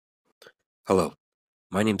Hello,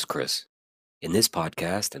 my name's Chris. In this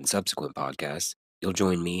podcast and subsequent podcasts, you'll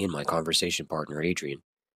join me and my conversation partner Adrian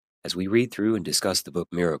as we read through and discuss the book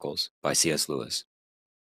Miracles by C.S. Lewis.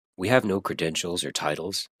 We have no credentials or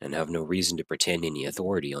titles and have no reason to pretend any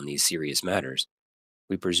authority on these serious matters.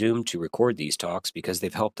 We presume to record these talks because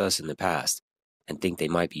they've helped us in the past and think they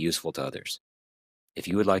might be useful to others. If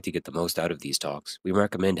you would like to get the most out of these talks, we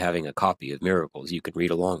recommend having a copy of Miracles you can read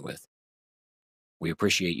along with. We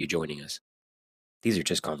appreciate you joining us. These are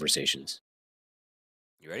just conversations.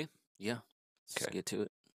 You ready? Yeah, let's Okay. get to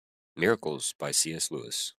it. Miracles by C.S.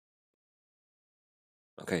 Lewis.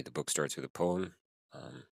 Okay, the book starts with a poem.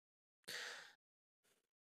 I've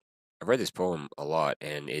read this poem a lot,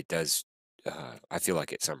 and it does, I feel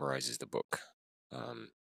like it summarizes the book. I'll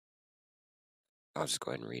just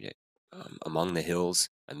go ahead and read it. Among the hills,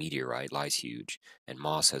 a meteorite lies huge, and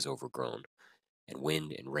moss has overgrown, and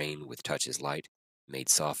wind and rain with touches light made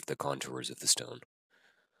soft the contours of the stone.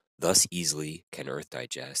 Thus easily can earth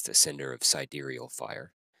digest a cinder of sidereal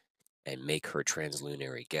fire, and make her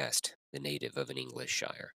translunary guest the native of an English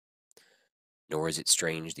shire. Nor is it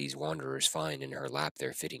strange these wanderers find in her lap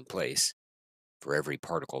their fitting place, for every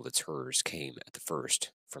particle that's hers came at the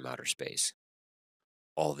first from outer space.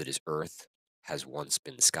 All that is earth has once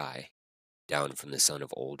been sky, down from the sun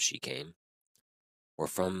of old she came, or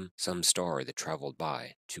from some star that travelled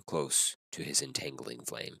by too close to his entangling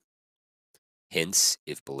flame. Hence,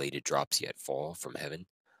 if belated drops yet fall from heaven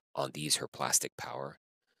on these her plastic power,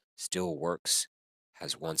 still works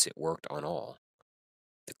as once it worked on all,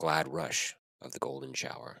 the glad rush of the golden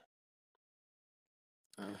shower.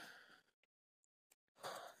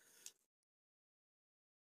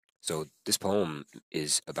 So this poem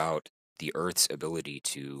is about the Earth's ability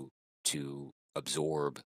to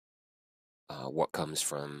absorb what comes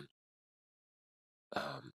from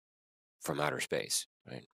outer space,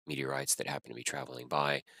 right? Meteorites that happen to be traveling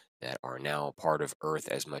by that are now part of Earth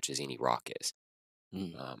as much as any rock is.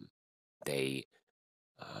 Um, they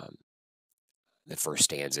the first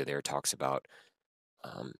stanza there talks about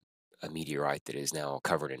a meteorite that is now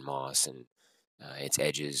covered in moss, and its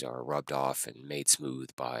edges are rubbed off and made smooth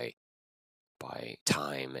by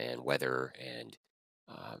time and weather and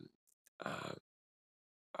um, uh,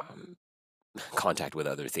 um, contact with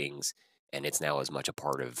other things, and it's now as much a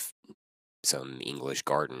part of some English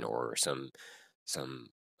garden or some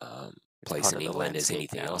place in England as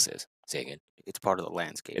anything else is. Say again. It's part of the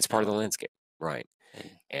landscape. It's part of the landscape, right?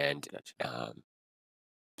 And Gotcha.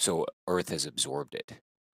 so Earth has absorbed it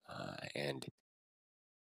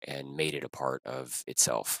and made it a part of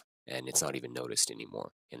itself, and it's not even noticed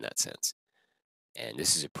anymore in that sense. And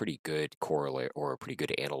this is a pretty good correlate or a pretty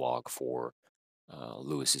good analog for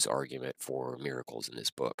Lewis's argument for miracles in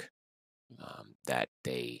this book, that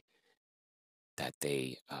they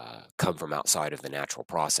come from outside of the natural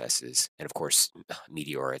processes. And of course,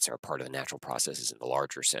 meteorites are part of the natural processes in the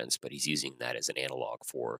larger sense, but he's using that as an analog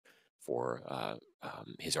for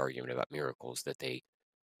his argument about miracles, that they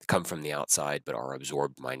come from the outside but are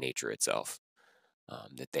absorbed by nature itself,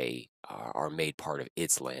 that they are made part of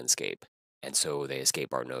its landscape, and so they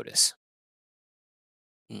escape our notice.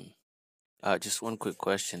 Just one quick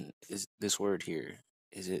question: is this word here?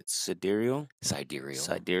 Is it sidereal? Sidereal.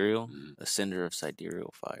 Sidereal. A cinder of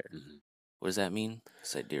sidereal fire. What does that mean?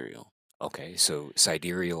 Sidereal. Okay, so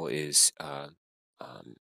sidereal is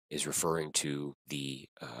referring to the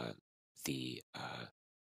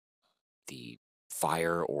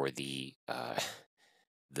fire or the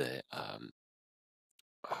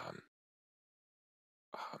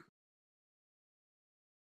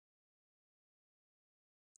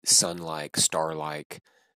sun-like, star-like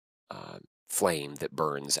flame that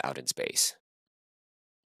burns out in space.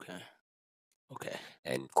 Okay.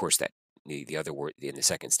 And of course, that the other word in the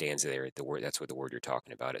second stanza there, the word, that's what the word you're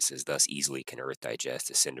talking about. It says, "Thus easily can earth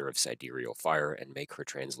digest a cinder of sidereal fire and make her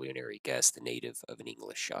translunary guest the native of an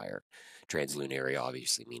English shire." Translunary,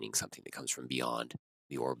 obviously meaning something that comes from beyond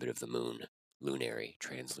the orbit of the moon. Lunary,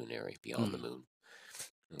 translunary, beyond the moon.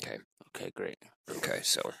 Okay. Okay, great. Okay,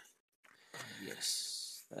 so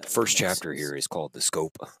yes, the first chapter here is called "The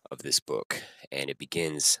Scope of This Book," and it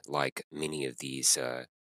begins like many of these.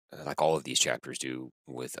 Like all of these chapters do,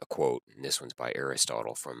 with a quote, and this one's by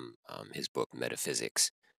Aristotle from his book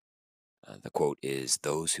Metaphysics. The quote is,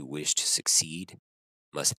 "Those who wish to succeed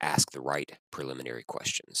must ask the right preliminary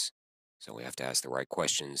questions." So we have to ask the right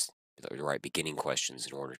questions, the right beginning questions,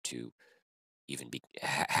 in order to even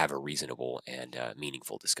have a reasonable and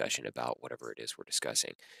meaningful discussion about whatever it is we're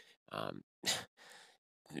discussing.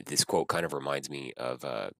 This quote kind of reminds me of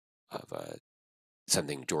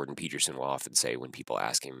something Jordan Peterson will often say when people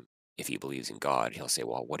ask him if he believes in God, he'll say,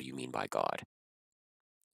 well, what do you mean by God?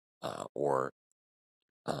 Or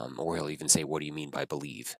he'll even say, what do you mean by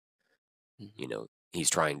believe? Mm-hmm. He's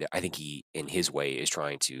trying to, I think he, in his way, is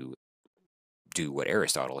trying to do what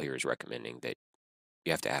Aristotle here is recommending, that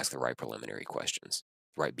you have to ask the right preliminary questions,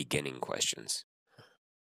 the right beginning questions.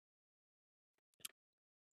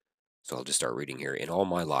 So I'll just start reading here. In all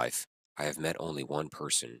my life, I have met only one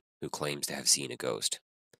person who claims to have seen a ghost.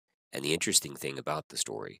 And the interesting thing about the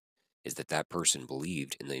story is that that person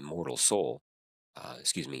believed in the immortal soul.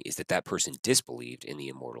 Is that person disbelieved in the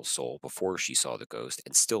immortal soul before she saw the ghost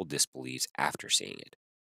and still disbelieves after seeing it.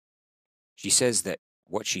 She says that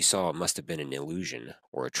what she saw must have been an illusion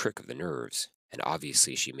or a trick of the nerves, and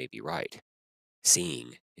obviously she may be right.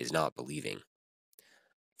 Seeing is not believing.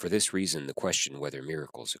 For this reason, the question whether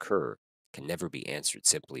miracles occur can never be answered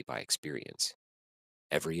simply by experience.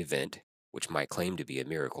 Every event which might claim to be a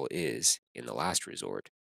miracle is, in the last resort,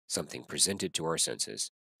 something presented to our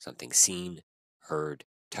senses, something seen, heard,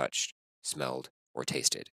 touched, smelled, or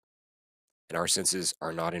tasted. And our senses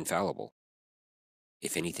are not infallible.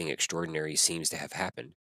 If anything extraordinary seems to have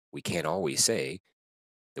happened, we can't always say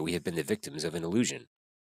that we have been the victims of an illusion.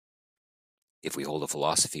 If we hold a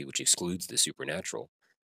philosophy which excludes the supernatural,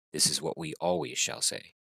 this is what we always shall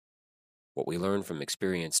say. What we learn from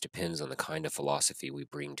experience depends on the kind of philosophy we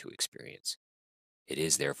bring to experience. It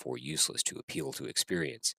is therefore useless to appeal to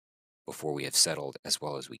experience before we have settled as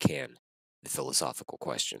well as we can the philosophical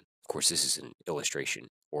question. Of course, this is an illustration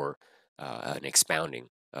or an expounding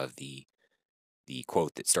of the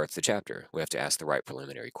quote that starts the chapter. We have to ask the right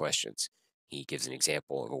preliminary questions. He gives an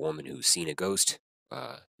example of a woman who's seen a ghost.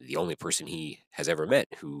 The only person he has ever met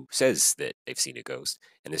who says that they've seen a ghost,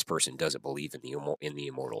 and this person doesn't believe in the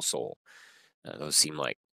immortal soul. Those seem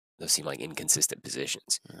like inconsistent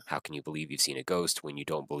positions. Yeah. How can you believe you've seen a ghost when you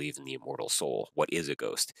don't believe in the immortal soul? What is a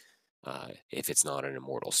ghost if it's not an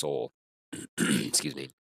immortal soul? Excuse me.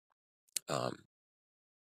 Um,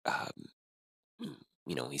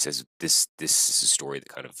 he says this is a story that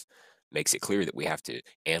kind of makes it clear that we have to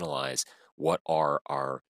analyze what are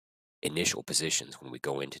our initial positions when we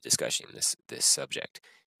go into discussing this subject.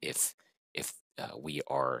 If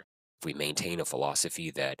we maintain a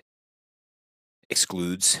philosophy that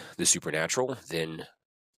excludes the supernatural, then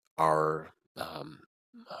our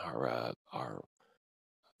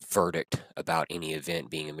verdict about any event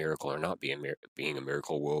being a miracle or not being a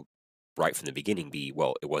miracle will, right from the beginning, be,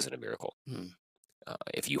 well, it wasn't a miracle. Mm.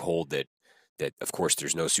 If you hold that of course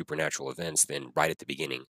there's no supernatural events, then right at the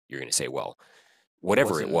beginning you're going to say, well,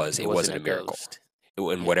 whatever it wasn't a miracle. Ghost.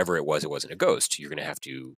 And Yeah. whatever it wasn't a ghost. You're going to have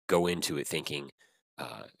to go into it thinking,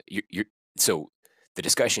 so the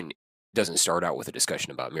discussion doesn't start out with a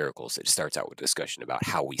discussion about miracles. It starts out with a discussion about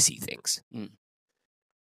how we see things. Mm.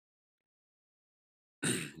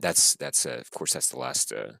 That's of course that's the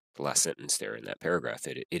last sentence there in that paragraph.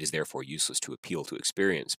 It is therefore useless to appeal to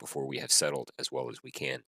experience before we have settled as well as we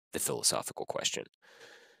can the philosophical question.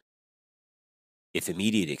 If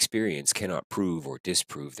immediate experience cannot prove or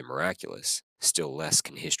disprove the miraculous, still less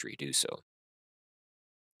can history do so.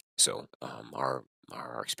 So our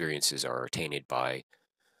experiences are tainted by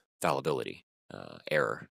fallibility,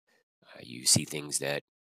 error. You see things that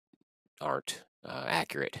aren't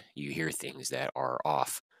accurate. You hear things that are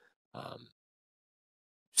off.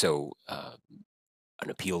 So an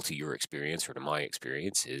appeal to your experience or to my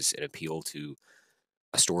experience is an appeal to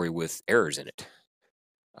a story with errors in it.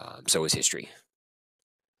 So is history.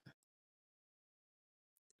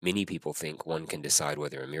 Many people think one can decide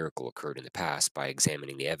whether a miracle occurred in the past by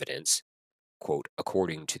examining the evidence, quote,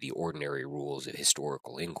 according to the ordinary rules of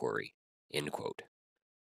historical inquiry, end quote.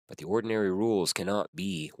 But the ordinary rules cannot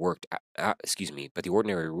be worked. But the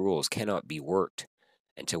ordinary rules cannot be worked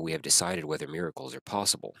until we have decided whether miracles are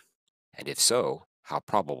possible, and if so, how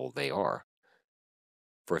probable they are.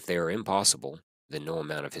 For if they are impossible, then no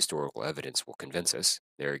amount of historical evidence will convince us.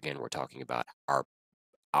 There again, we're talking about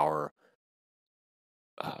our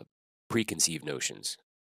preconceived notions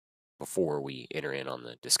before we enter in on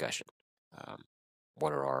the discussion.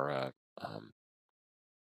 What are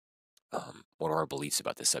our beliefs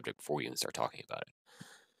about this subject before we even start talking about it?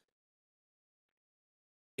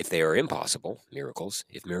 If they are impossible,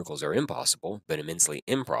 if miracles are impossible but immensely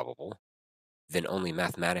improbable, then only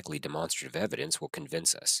mathematically demonstrative evidence will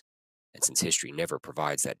convince us. And since history never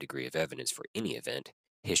provides that degree of evidence for any event,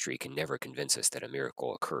 history can never convince us that a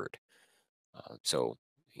miracle occurred. So,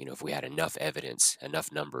 if we had enough evidence,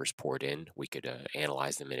 enough numbers poured in, we could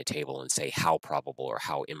analyze them in a table and say how probable or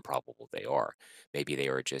how improbable they are. Maybe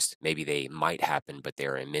they might happen, but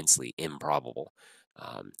they're immensely improbable,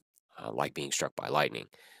 like being struck by lightning.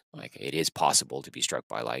 Like, it is possible to be struck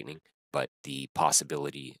by lightning, but the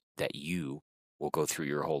possibility that you will go through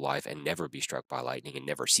your whole life and never be struck by lightning and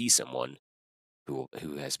never see someone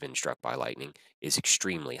who has been struck by lightning is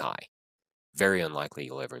extremely high. Very unlikely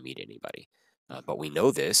you'll ever meet anybody. But we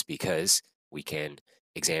know this because we can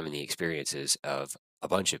examine the experiences of a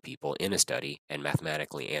bunch of people in a study and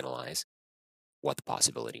mathematically analyze what the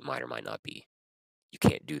possibility might or might not be. You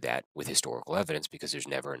can't do that with historical evidence because there's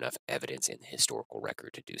never enough evidence in the historical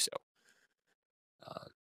record to do so.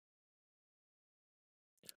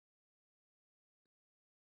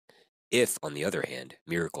 If, on the other hand,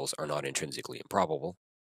 miracles are not intrinsically improbable,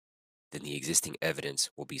 then the existing evidence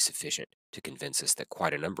will be sufficient to convince us that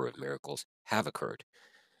quite a number of miracles have occurred.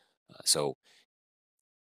 So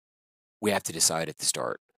we have to decide at the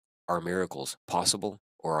start, are miracles possible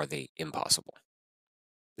or are they impossible?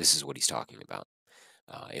 This is what he's talking about.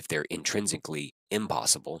 If they're intrinsically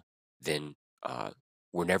impossible, then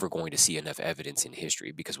we're never going to see enough evidence in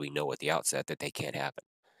history because we know at the outset that they can't happen.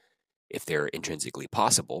 If they're intrinsically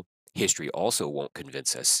possible, history also won't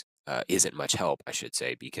convince us, isn't much help, I should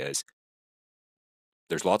say, because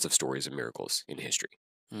there's lots of stories of miracles in history.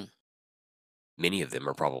 Many of them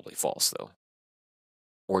are probably false, though,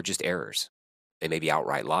 or just errors. They may be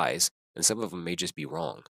outright lies, and some of them may just be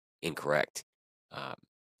wrong, incorrect,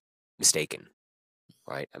 mistaken,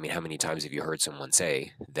 right? I mean, how many times have you heard someone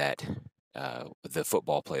say that the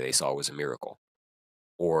football play they saw was a miracle,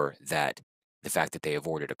 or that the fact that they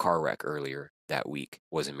avoided a car wreck earlier that week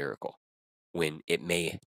was a miracle, when it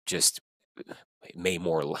may just, it may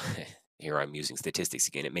more, here I'm using statistics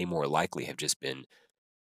again, it may more likely have just been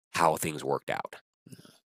how things worked out,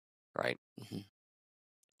 right?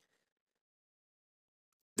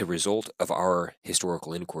 The result of our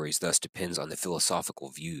historical inquiries thus depends on the philosophical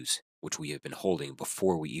views which we have been holding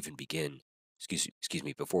before we even begin,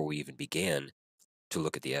 before we even began to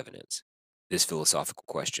look at the evidence. This philosophical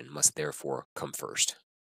question must therefore come first.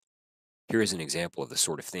 Here is an example of the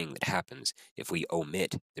sort of thing that happens if we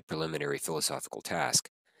omit the preliminary philosophical task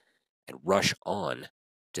and rush on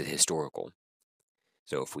to the historical.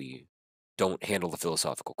 So if we don't handle the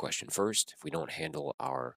philosophical question first, if we don't handle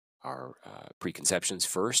our preconceptions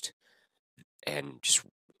first, and just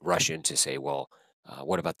rush in to say, well,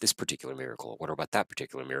 what about this particular miracle? What about that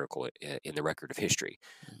particular miracle in the record of history?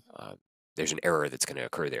 There's an error that's going to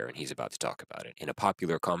occur there, and he's about to talk about it. In a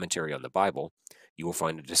popular commentary on the Bible, you will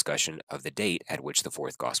find a discussion of the date at which the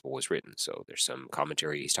fourth gospel was written. So there's some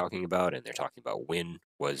commentary he's talking about, and they're talking about when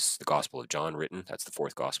was the Gospel of John written. That's the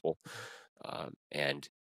fourth gospel. And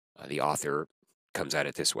the author comes at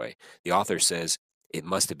it this way. The author says it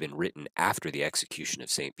must have been written after the execution of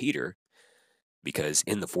St. Peter, because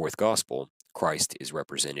in the fourth gospel, Christ is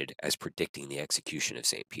represented as predicting the execution of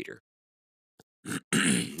St. Peter.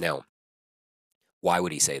 Now, why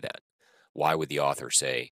would he say that? Why would the author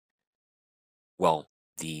say, well,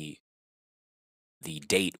 the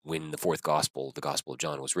date when the fourth gospel, the Gospel of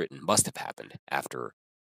John, was written must have happened after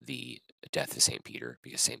the death of St. Peter,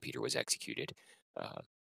 because St. Peter was executed.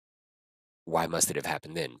 Why must it have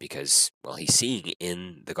happened then? Because, well, he's seeing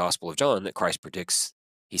in the Gospel of John that Christ predicts,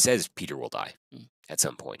 he says Peter will die at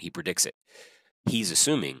some point. He predicts it. He's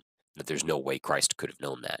assuming that there's no way Christ could have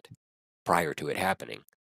known that prior to it happening.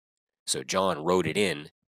 So John wrote it in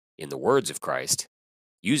the words of Christ,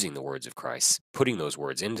 using the words of Christ, putting those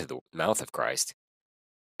words into the mouth of Christ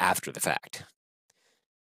after the fact.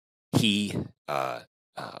 He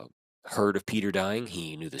heard of Peter dying,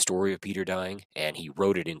 he knew the story of Peter dying, and he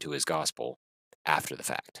wrote it into his gospel after the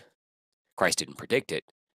fact. Christ didn't predict it.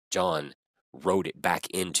 John wrote it back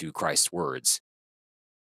into Christ's words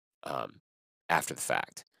after the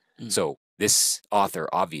fact. So this author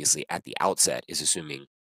obviously at the outset is assuming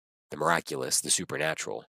the miraculous, the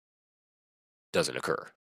supernatural, doesn't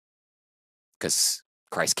occur. Because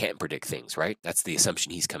Christ can't predict things, right? That's the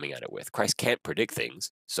assumption he's coming at it with. Christ can't predict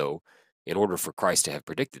things. So in order for Christ to have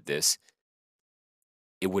predicted this,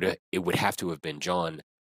 it would have to have been John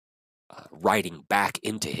writing back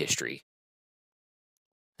into history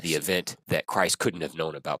the event that Christ couldn't have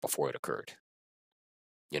known about before it occurred.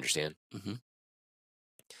 You understand? Mm-hmm.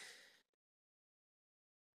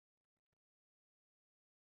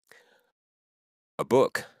 A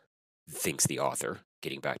book, thinks the author,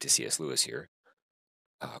 getting back to C.S. Lewis here,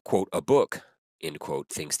 quote, a book, end quote,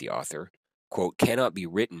 thinks the author, quote, cannot be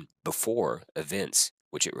written before events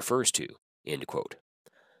which it refers to, end quote.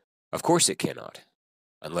 Of course it cannot,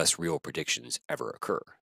 unless real predictions ever occur.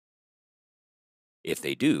 If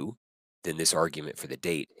they do, then this argument for the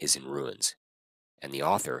date is in ruins, and the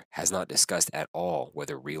author has not discussed at all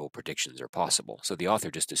whether real predictions are possible. So the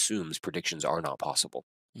author just assumes predictions are not possible.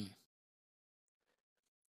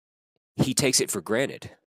 he takes it for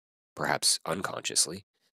granted, perhaps unconsciously,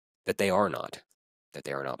 that they are not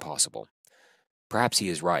possible. Perhaps he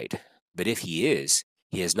is right, but if he is,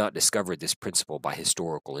 he has not discovered this principle by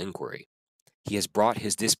historical inquiry. He has brought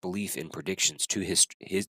his disbelief in predictions to his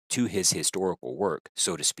historical work,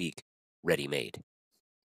 so to speak, ready-made.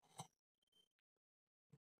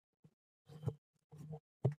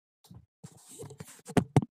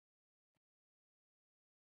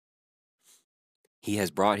 He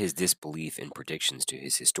has brought his disbelief in predictions to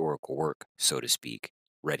his historical work, so to speak,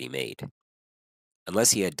 ready-made.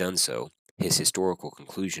 Unless he had done so, his historical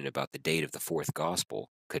conclusion about the date of the fourth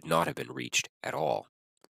gospel could not have been reached at all.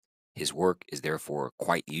 His work is therefore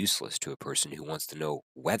quite useless to a person who wants to know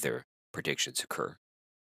whether predictions occur.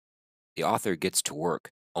 The author gets to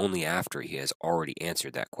work only after he has already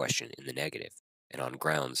answered that question in the negative, and on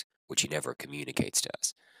grounds which he never communicates to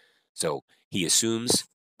us. So he assumes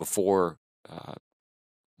before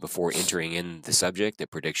entering in the subject that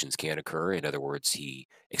predictions can occur. In other words, he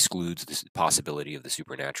excludes the possibility of the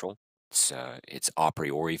supernatural. It's a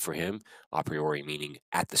priori for him. A priori meaning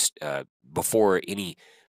at the before any.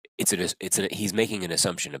 He's making an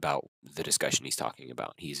assumption about the discussion he's talking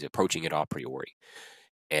about. He's approaching it a priori,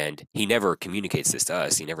 and he never communicates this to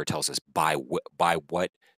us. He never tells us by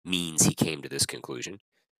what means he came to this conclusion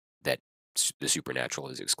that the supernatural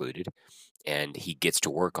is excluded, and he gets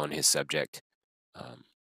to work on his subject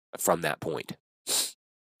from that point.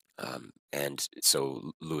 And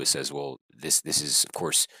so Lewis says, well, this is, of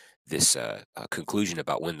course, this conclusion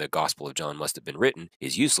about when the Gospel of John must have been written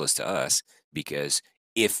is useless to us, because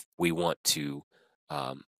if we want to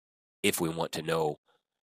know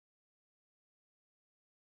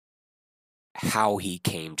how he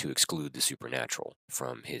came to exclude the supernatural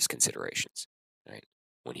from his considerations, right?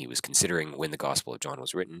 When he was considering when the Gospel of John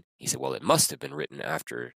was written, he said, well, it must have been written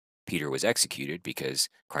after Peter was executed, because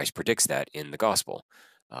Christ predicts that in the Gospel.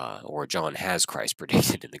 Or John has Christ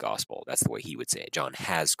predicted in the Gospel. That's the way he would say it. John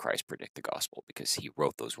has Christ predict the Gospel, because he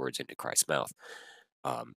wrote those words into Christ's mouth.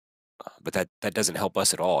 But that doesn't help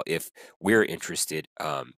us at all if we're interested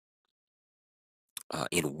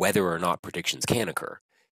in whether or not predictions can occur.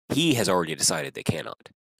 He has already decided they cannot.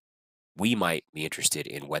 We might be interested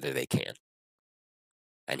in whether they can,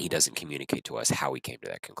 and he doesn't communicate to us how he came to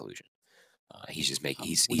that conclusion. He's just making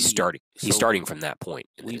he's starting from that point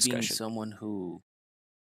in the discussion. Being someone who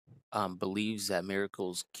believes that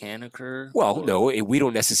miracles can occur? Well, no, we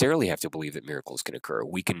don't necessarily have to believe that miracles can occur.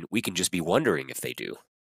 We can just be wondering if they do.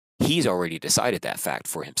 He's already decided that fact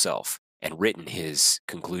for himself and written his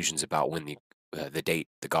conclusions about when the date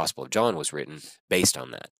the Gospel of John was written based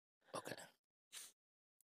on that. Okay.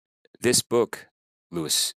 This book,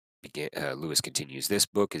 Lewis continues, this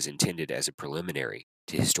book is intended as a preliminary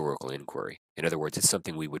to historical inquiry. In other words, it's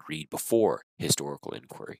something we would read before historical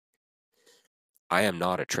inquiry. I am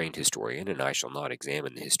not a trained historian, and I shall not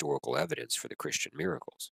examine the historical evidence for the Christian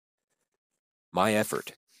miracles. My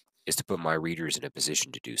effort is to put my readers in a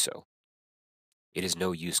position to do so. It is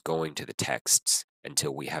no use going to the texts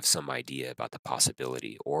until we have some idea about the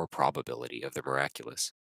possibility or probability of the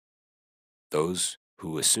miraculous. Those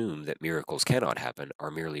who assume that miracles cannot happen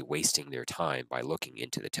are merely wasting their time by looking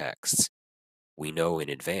into the texts. We know in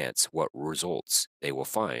advance what results they will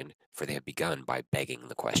find, for they have begun by begging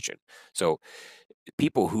the question. So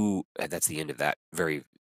people who, that's the end of that very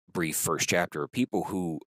brief first chapter, people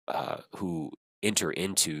who enter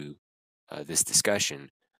into this discussion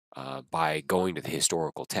by going to the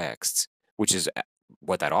historical texts, which is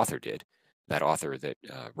what that author did, that author that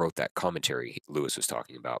wrote that commentary Lewis was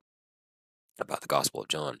talking about the Gospel of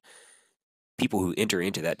John. People who enter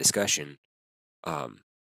into that discussion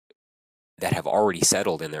that have already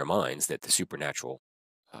settled in their minds that the supernatural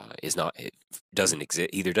doesn't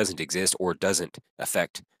exist or doesn't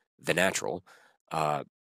affect the natural,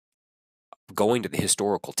 going to the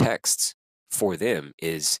historical texts for them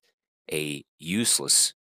is a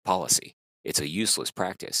useless policy. It's a useless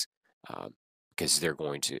practice, because they're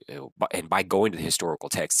going to, and by going to the historical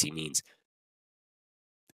texts, he means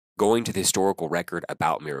going to the historical record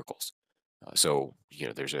about miracles. So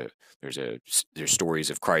there's stories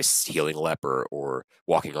of Christ healing a leper, or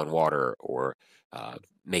walking on water, or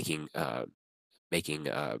making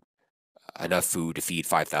enough food to feed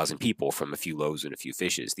 5,000 people from a few loaves and a few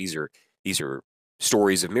fishes. These are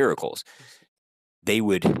stories of miracles. They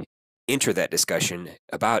would enter that discussion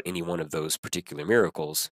about any one of those particular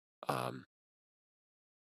miracles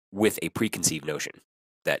with a preconceived notion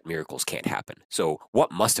that miracles can't happen. So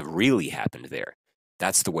what must have really happened there?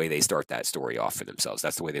 That's the way they start that story off for themselves.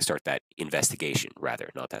 That's the way they start that investigation, rather,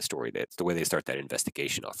 not that story. That's the way they start that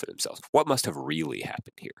investigation off for themselves. What must have really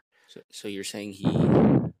happened here? So you're saying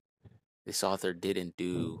this author didn't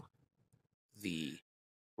do the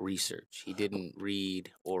research. He didn't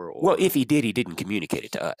read or Well, if he did, he didn't communicate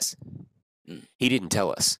it to us. Mm. He didn't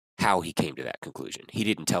tell us how he came to that conclusion. He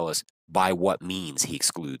didn't tell us by what means he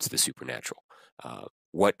excludes the supernatural.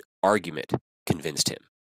 What argument convinced him.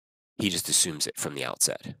 He just assumes it from the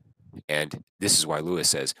outset. And this is why Lewis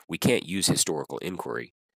says we can't use historical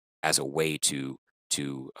inquiry as a way to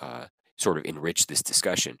sort of enrich this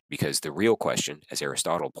discussion, because the real question, as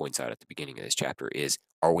Aristotle points out at the beginning of this chapter, is,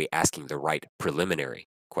 are we asking the right preliminary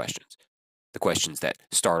questions, the questions that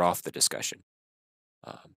start off the discussion,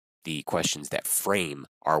 the questions that frame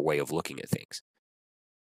our way of looking at things.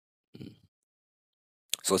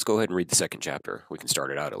 So let's go ahead and read the second chapter. We can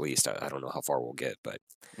start it out at least. I don't know how far we'll get, but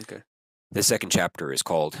Okay. The second chapter is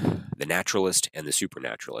called The Naturalist and the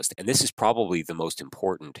Supernaturalist. And this is probably the most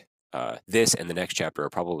important, this and the next chapter are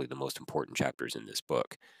probably the most important chapters in this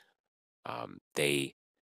book. They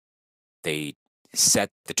set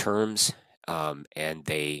the terms and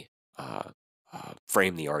they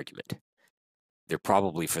frame the argument. They're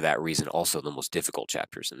probably, for that reason, also the most difficult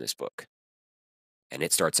chapters in this book. And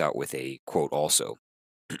it starts out with a quote also.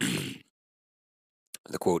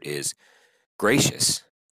 The quote is, "Gracious,"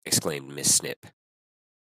 exclaimed Miss Snip.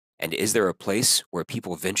 "And is there a place where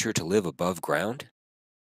people venture to live above ground?"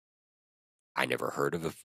 "I never heard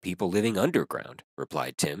of people living underground,"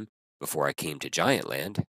 replied Tim, "before I came to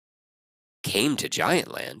Giantland." "Came to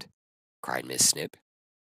Giantland?" cried Miss Snip.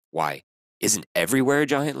 "Why, isn't everywhere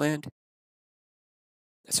Giantland?"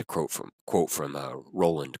 That's a quote from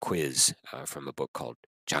Roland Quiz from a book called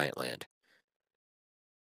Giantland.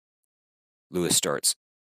 Lewis starts,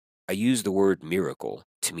 "I use the word miracle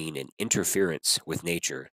to mean an interference with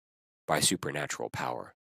nature by supernatural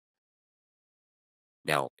power."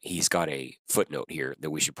 Now, he's got a footnote here that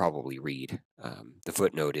we should probably read. The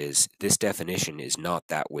footnote is, "This definition is not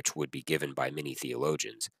that which would be given by many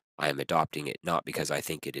theologians. I am adopting it not because I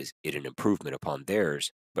think it is an improvement upon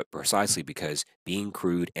theirs, but precisely because, being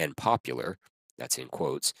crude and popular," that's in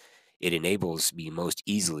quotes, "it enables me most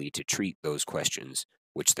easily to treat those questions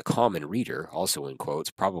which the common reader," also in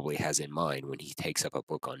quotes, "probably has in mind when he takes up a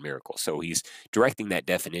book on miracles." So he's directing that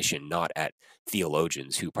definition not at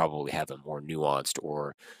theologians who probably have a more nuanced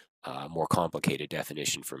or more complicated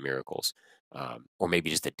definition for miracles, or maybe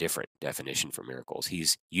just a different definition for miracles.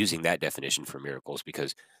 He's using that definition for miracles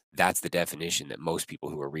because that's the definition that most people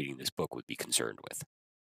who are reading this book would be concerned with.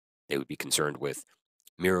 They would be concerned with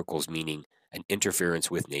miracles meaning an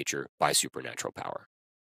interference with nature by supernatural power.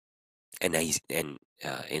 And in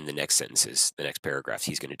the next sentences, the next paragraphs,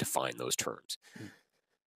 he's going to define those terms.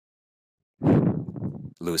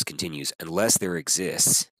 Lewis continues, "Unless there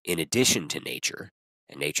exists, in addition to nature,"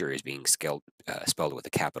 and nature is being spelled with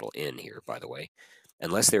a capital N here, by the way,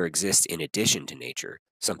 "unless there exists in addition to nature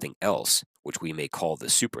something else which we may call the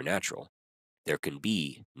supernatural, there can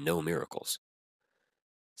be no miracles.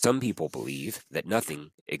 Some people believe that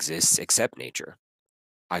nothing exists except nature.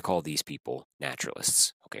 I call these people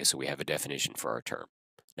naturalists." Okay, so we have a definition for our term,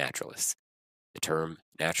 naturalists. The term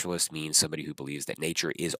naturalist means somebody who believes that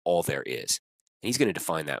nature is all there is. And he's going to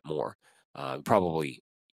define that more. Probably,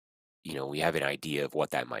 we have an idea of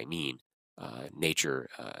what that might mean. Nature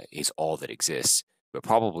is all that exists, but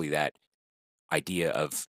probably that idea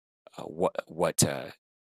of what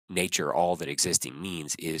nature, all that existing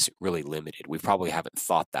means, is really limited. We probably haven't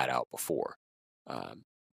thought that out before.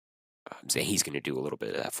 So he's going to do a little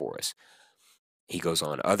bit of that for us. He goes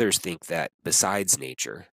on, "Others think that besides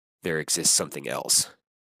nature, there exists something else.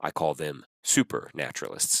 I call them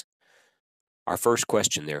supernaturalists. Our first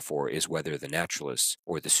question, therefore, is whether the naturalists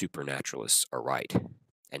or the supernaturalists are right.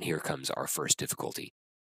 And here comes our first difficulty.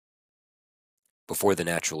 Before the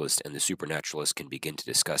naturalist and the supernaturalist can begin to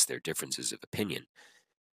discuss their differences of opinion,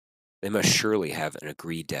 they must surely have an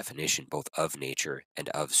agreed definition both of nature and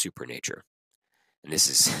of supernature." And this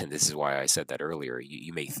is why I said that earlier.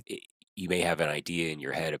 You may have an idea in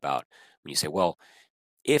your head about when you say, well,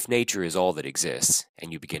 if nature is all that exists,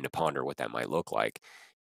 and you begin to ponder what that might look like,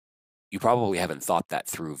 you probably haven't thought that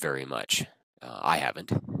through very much. I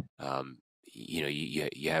haven't.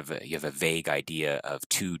 You have a vague idea of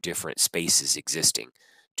two different spaces existing,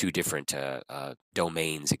 two different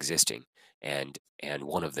domains existing, and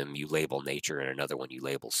one of them you label nature, and another one you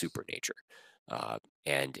label supernature.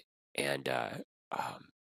 And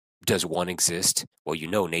does one exist? Well,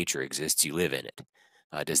 nature exists. You live in it.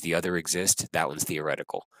 Does the other exist? That one's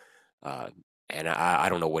theoretical. And I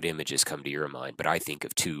don't know what images come to your mind, but I think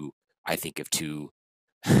of two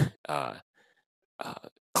uh,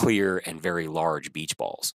 clear and very large beach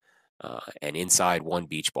balls. And inside one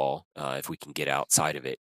beach ball, if we can get outside of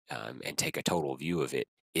it and take a total view of it,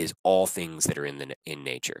 is all things that are in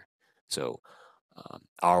nature. So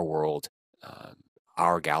our world,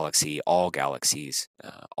 our galaxy, all galaxies,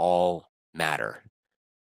 all matter,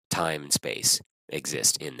 time and space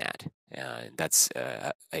exist in that. That's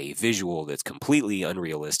a visual that's completely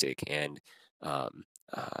unrealistic and um,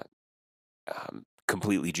 uh,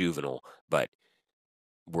 completely juvenile, but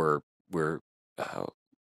we're uh,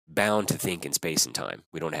 bound to think in space and time.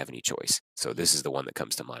 We don't have any choice. So this is the one that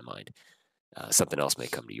comes to my mind. Something else may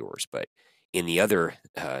come to yours, but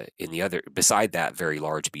beside that very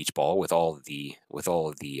large beach ball with all of the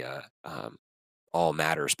all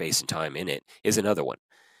matter, space, and time in it is another one.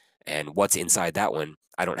 And what's inside that one,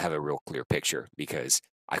 I don't have a real clear picture because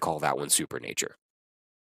I call that one supernature.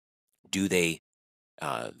 Do they?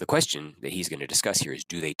 The question that he's going to discuss here is: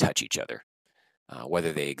 do they touch each other?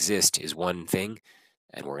 Whether they exist is one thing,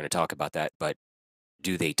 and we're going to talk about that. But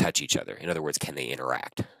do they touch each other? In other words, can they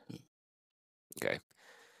interact? Okay.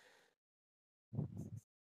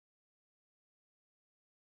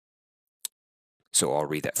 So I'll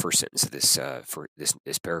read that first sentence of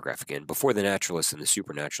this paragraph again. Before the naturalists and the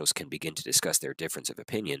supernaturalists can begin to discuss their difference of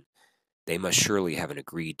opinion, they must surely have an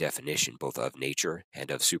agreed definition both of nature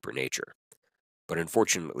and of supernature. But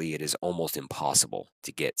unfortunately, it is almost impossible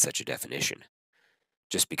to get such a definition.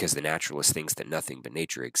 Just because the naturalist thinks that nothing but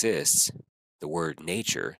nature exists, the word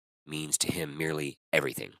nature means to him merely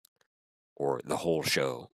everything, or the whole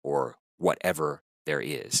show, or whatever there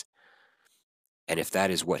is. And if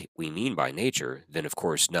that is what we mean by nature, then of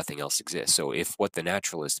course nothing else exists. So if what the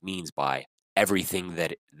naturalist means by everything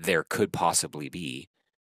that there could possibly be,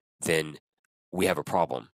 then we have a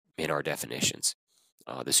problem in our definitions.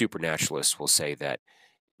 The supernaturalist will say that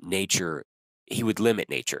nature, he would limit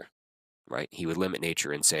nature, right? He would limit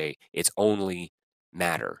nature and say it's only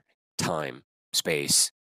matter, time,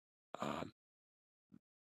 space,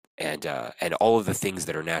 and all of the things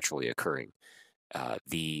that are naturally occurring.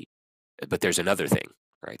 But there's another thing,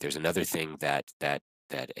 right? There's another thing that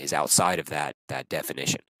is outside of that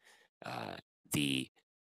definition. The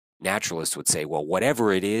naturalist would say, well,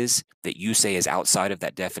 whatever it is that you say is outside of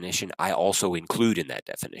that definition, I also include in that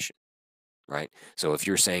definition, right? So if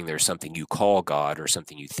you're saying there's something you call God, or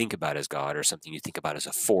something you think about as God, or something you think about as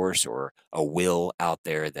a force or a will out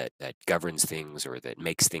there that governs things or that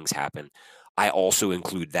makes things happen, I also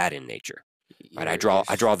include that in nature. Right? I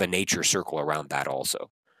draw the nature circle around that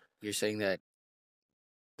also. You're saying that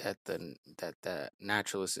the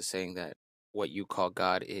naturalist is saying that what you call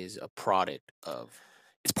God is a product of.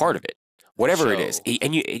 It's part of it, whatever it is.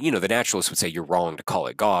 And the naturalist would say you're wrong to call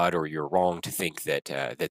it God, or you're wrong to think that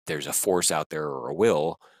that there's a force out there or a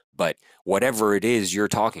will. But whatever it is you're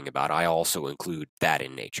talking about, I also include that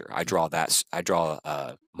in nature. I draw that. I draw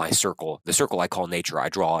my circle, the circle I call nature. I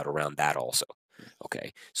draw it around that also.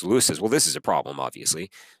 Okay. So Lewis says, well, this is a problem,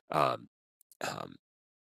 obviously. And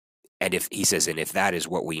if he says, and if that is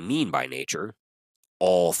what we mean by nature,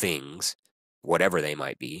 all things, whatever they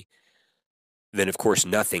might be, then of course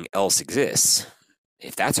nothing else exists.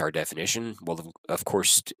 If that's our definition, well, of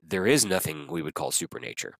course there is nothing we would call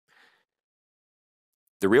supernature.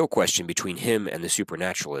 The real question between him and the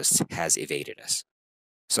supernaturalists has evaded us.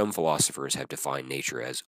 Some philosophers have defined nature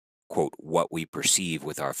as, quote, what we perceive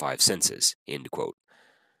with our five senses, end quote.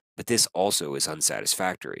 But this also is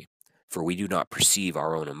unsatisfactory, for we do not perceive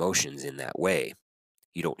our own emotions in that way.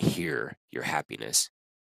 You don't hear your happiness,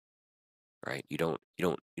 right? You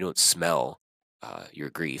don't smell your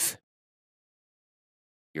grief.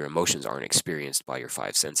 Your emotions aren't experienced by your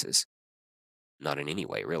five senses, not in any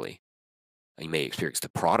way, really. You may experience the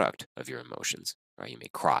product of your emotions, right? You may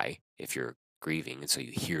cry if you're grieving, and so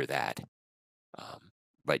you hear that,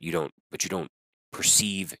 but you don't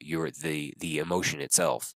perceive the emotion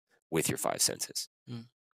itself with your five senses.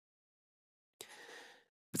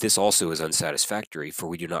 But this also is unsatisfactory, for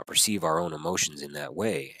we do not perceive our own emotions in that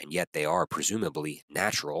way, and yet they are presumably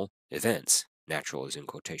natural events. Natural is in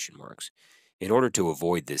quotation marks. In order to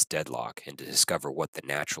avoid this deadlock and to discover what the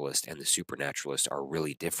naturalist and the supernaturalist are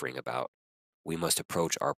really differing about, we must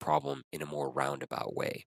approach our problem in a more roundabout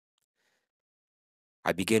way.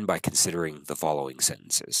 I begin by considering the following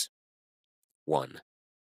sentences. 1.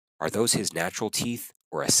 Are those his natural teeth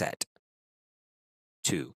or a set?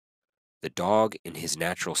 2. The dog in his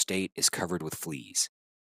natural state is covered with fleas.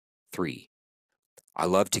 3. I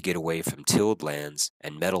love to get away from tilled lands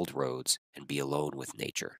and metalled roads and be alone with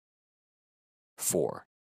nature. 4.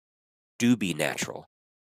 Do be natural.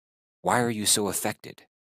 Why are you so affected?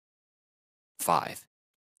 5.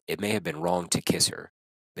 It may have been wrong to kiss her,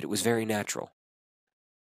 but it was very natural.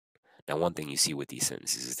 Now, one thing you see with these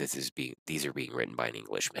sentences is these are being written by an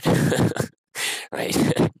Englishman, right?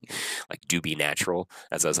 Like, do be natural.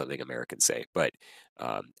 That's not something Americans say. But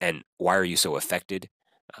and why are you so affected?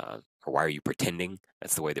 Or why are you pretending?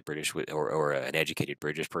 That's the way the British would, or an educated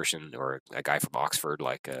British person, or a guy from Oxford,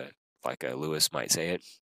 like a Lewis might say it.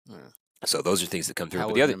 Yeah. So those are things that come through. How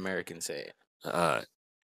But would the an other, American say it? uh,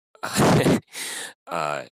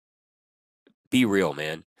 uh, be real,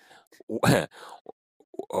 man. Why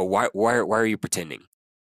are you pretending?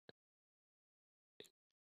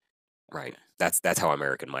 Right. Okay. That's how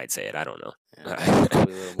American might say it. I don't know. Yeah, mine's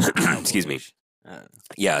probably a little more Excuse me. cowboyish.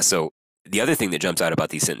 Yeah. So the other thing that jumps out about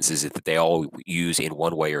these sentences is that they all use in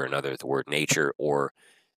one way or another the word nature or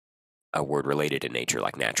a word related to nature,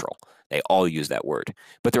 like natural. They all use that word,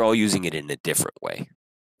 but they're all using it in a different way,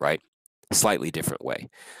 right? Slightly different way.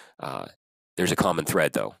 Uh, there's a common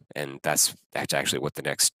thread, though, and that's actually what the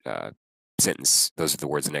next sentence, those are the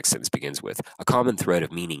words the next sentence begins with. A common thread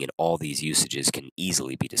of meaning in all these usages can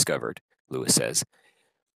easily be discovered, Lewis says.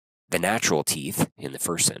 The natural teeth, in the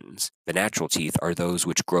first sentence, the natural teeth are those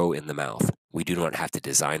which grow in the mouth. We do not have to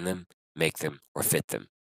design them, make them, or fit them.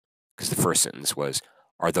 Because the first sentence was,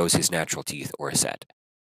 are those his natural teeth or a set?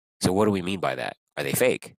 So what do we mean by that? Are they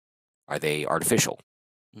fake? Are they artificial?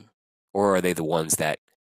 Mm. Or are they the ones that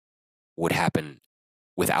would happen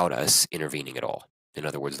without us intervening at all? In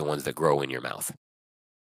other words, the ones that grow in your mouth.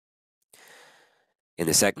 In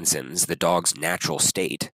the second sentence, the dog's natural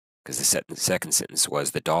state, because the second sentence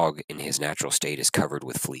was the dog in his natural state is covered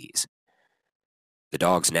with fleas. The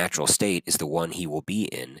dog's natural state is the one he will be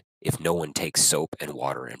in if no one takes soap and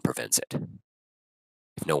water and prevents it,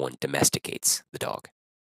 if no one domesticates the dog.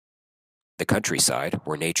 The countryside,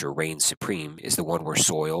 where nature reigns supreme, is the one where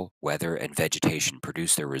soil, weather, and vegetation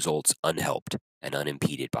produce their results unhelped and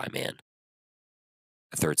unimpeded by man.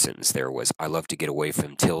 The third sentence there was, I love to get away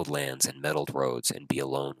from tilled lands and metalled roads and be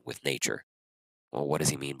alone with nature. Well, what does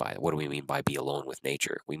he mean by it? What do we mean by be alone with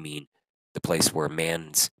nature? We mean the place where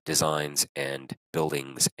man's designs and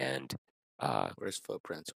buildings and Where his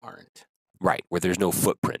footprints aren't. right, where there's no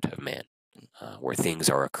footprint of man, where things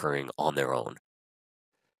are occurring on their own.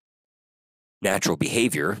 Natural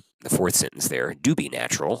behavior, the fourth sentence there, do be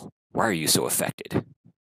natural. Why are you so affected?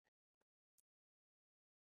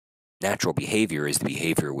 Natural behavior is the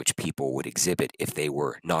behavior which people would exhibit if they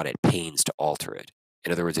were not at pains to alter it.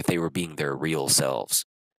 In other words, if they were being their real selves,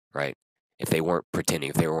 right? If they weren't pretending,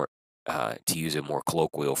 if they weren't, to use a more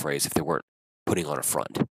colloquial phrase, if they weren't putting on a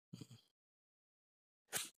front.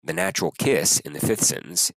 The natural kiss in the fifth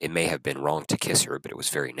sentence, it may have been wrong to kiss her, but it was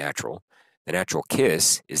very natural. The natural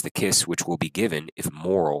kiss is the kiss which will be given if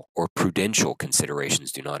moral or prudential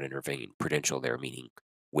considerations do not intervene. Prudential there meaning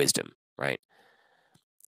wisdom, right?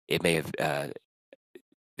 It may have,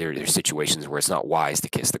 there's situations where it's not wise to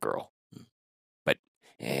kiss the girl, but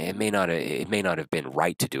it may not have been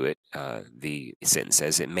right to do it. The sentence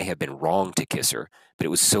says it may have been wrong to kiss her, but it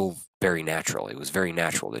was so very natural. It was very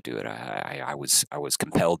natural to do it. I was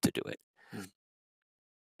compelled to do it.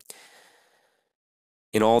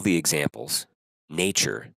 In all the examples,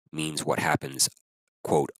 nature means what happens,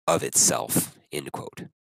 quote, of itself, end quote,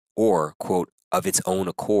 or, quote, of its own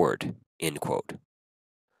accord, end quote.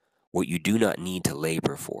 What you do not need to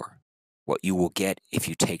labor for, what you will get if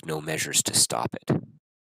you take no measures to stop it.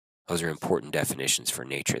 Those are important definitions for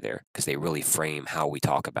nature there, because they really frame how we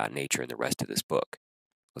talk about nature in the rest of this book.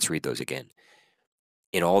 Let's read those again.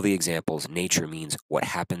 In all the examples, nature means what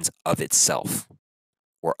happens of itself,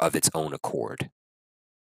 or of its own accord.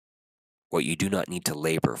 What you do not need to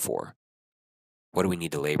labor for. What do we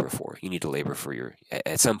need to labor for? You need to labor for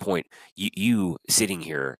at some point, you sitting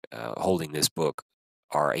here holding this book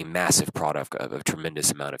are a massive product of a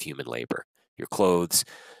tremendous amount of human labor. Your clothes,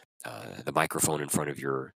 the microphone in front of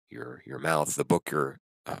your mouth, the book you're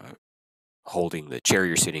holding, the chair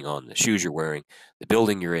you're sitting on, the shoes you're wearing, the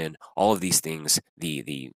building you're in, all of these things, the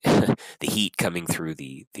the heat coming through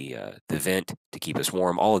the vent to keep us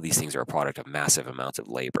warm, all of these things are a product of massive amounts of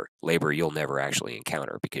labor you'll never actually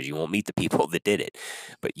encounter because you won't meet the people that did it,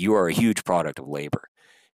 but you are a huge product of labor.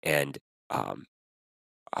 And um,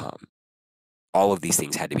 um, all of these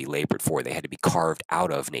things had to be labored for. They had to be carved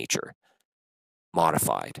out of nature,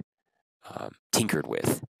 modified, tinkered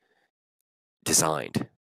with, designed.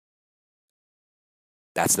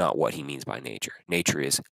 That's not what he means by nature. Nature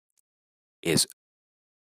is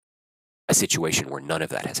a situation where none of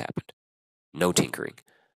that has happened. No tinkering,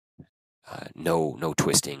 no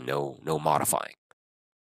twisting, no modifying.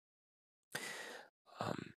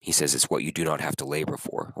 He says it's what you do not have to labor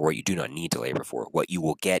for, or what you do not need to labor for, what you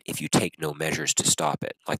will get if you take no measures to stop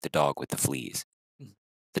it, like the dog with the fleas.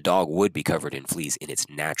 The dog would be covered in fleas in its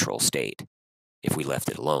natural state if we left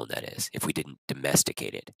it alone, that is, if we didn't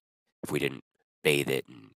domesticate it, if we didn't bathe it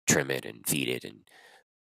and trim it and feed it and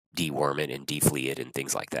deworm it and deflea it and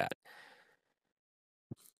things like that.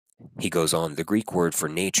 He goes on, the Greek word for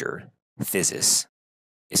nature, physis,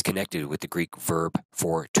 is connected with the Greek verb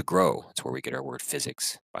for to grow. That's where we get our word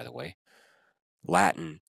physics, by the way.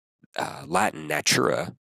 Latin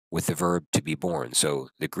natura, with the verb to be born. So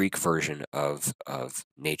the Greek version of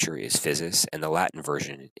nature is physis, and the Latin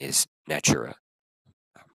version is natura.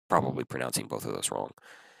 I'm probably pronouncing both of those wrong.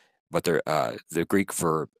 But the Greek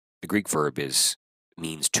verb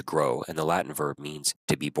means to grow, and the Latin verb means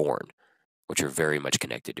to be born, which are very much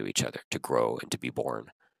connected to each other, to grow and to be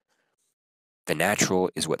born. The natural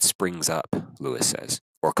is what springs up, Lewis says,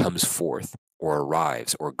 or comes forth, or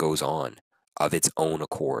arrives, or goes on, of its own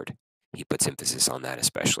accord. He puts emphasis on that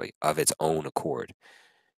especially, of its own accord.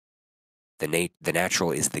 The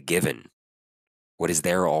natural is the given, what is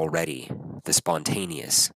there already, the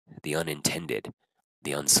spontaneous, the unintended,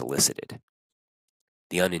 the unsolicited.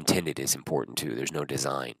 The unintended is important too. There's no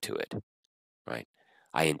design to it, right?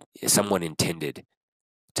 Someone intended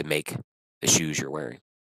to make the shoes you're wearing.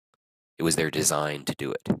 It was their design to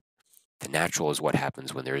do it. The natural is what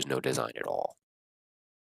happens when there is no design at all.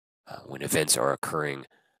 When events are occurring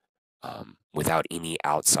without any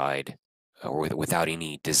outside or without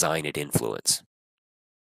any designed influence.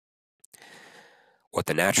 What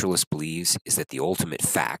the naturalist believes is that the ultimate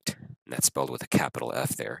fact, and that's spelled with a capital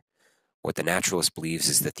F there, what the naturalist believes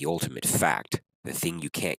is that the ultimate fact, the thing you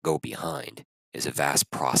can't go behind, is a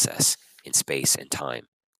vast process in space and time,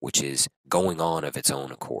 which is going on of its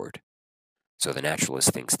own accord. So the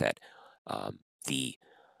naturalist thinks that the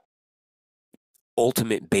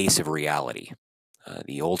ultimate base of reality,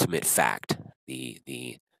 the ultimate fact,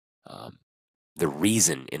 the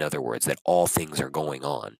reason, in other words, that all things are going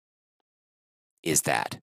on, is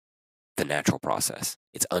that the natural process.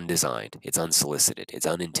 It's undesigned, it's unsolicited, it's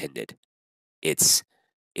unintended. It's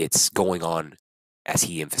going on, as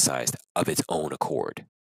he emphasized, of its own accord.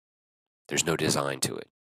 There's no design to it.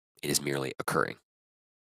 It is merely occurring.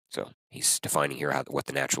 So he's defining here what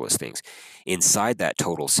the naturalist thinks. Inside that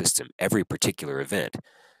total system, every particular event,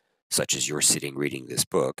 such as you're sitting reading this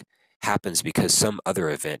book, happens because some other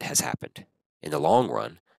event has happened. In the long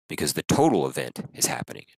run, because the total event is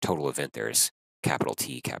happening. Total event there is capital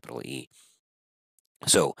T, capital E.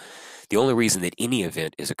 So the only reason that any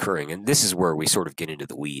event is occurring, and this is where we sort of get into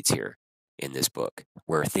the weeds here in this book,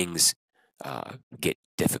 where things get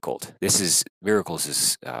difficult. Miracles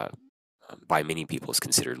is by many people is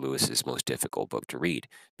considered Lewis's most difficult book to read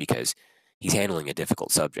because he's handling a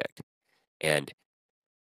difficult subject. And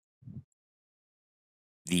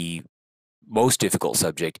the most difficult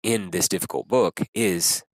subject in this difficult book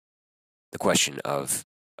is the question of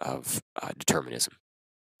determinism.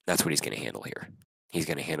 That's what he's going to handle here. He's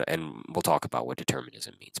going to handle, and we'll talk about what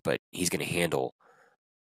determinism means, but he's going to handle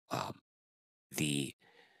the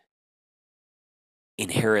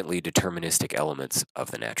inherently deterministic elements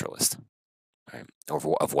of the naturalist, right?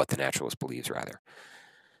 Or of what the naturalist believes, rather.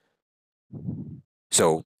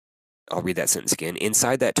 So I'll read that sentence again.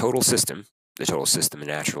 Inside that total system, the total system the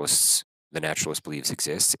naturalist believes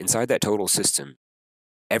exists, inside that total system,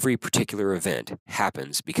 every particular event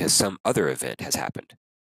happens because some other event has happened.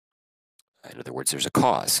 In other words, there's a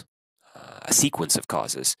cause, a sequence of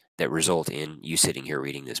causes that result in you sitting here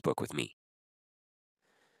reading this book with me.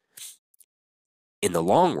 In the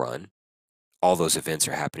long run, all those events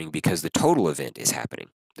are happening because the total event is happening.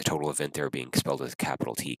 The total event there being spelled with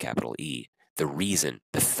capital T, capital E. The reason,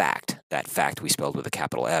 the fact, that fact we spelled with a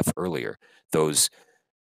capital F earlier, those,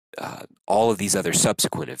 all of these other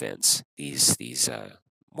subsequent events, these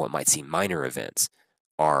what might seem minor events,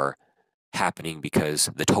 are happening because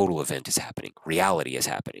the total event is happening. Reality is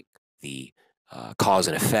happening. The cause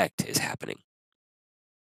and effect is happening.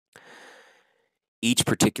 Each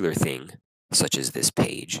particular thing, such as this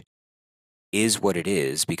page, is what it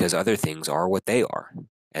is because other things are what they are.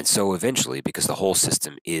 And so eventually, because the whole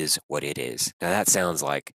system is what it is. Now that sounds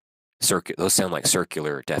like those sound like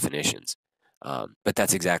circular definitions, but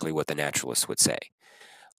that's exactly what the naturalists would say.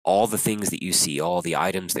 All the things that you see, all the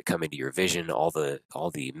items that come into your vision, all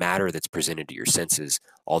the matter that's presented to your senses,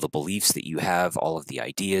 all the beliefs that you have, all of the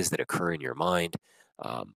ideas that occur in your mind,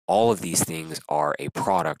 all of these things are a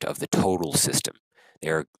product of the total system.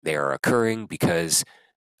 They are occurring because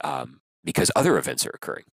other events are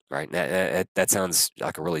occurring, right? That sounds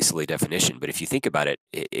like a really silly definition, but if you think about it,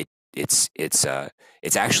 it's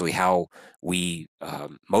actually how we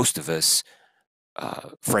most of us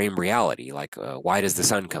frame reality. Like, why does the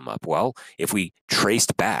sun come up? Well, if we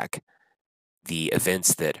traced back the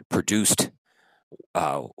events that produced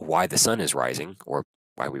why the sun is rising or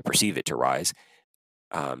why we perceive it to rise,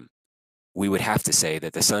 we would have to say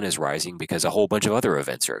that the sun is rising because a whole bunch of other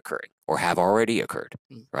events are occurring or have already occurred,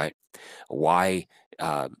 right? Why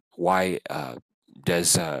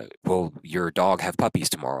does will your dog have puppies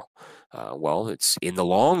tomorrow? Well, it's in the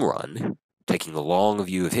long run, taking the long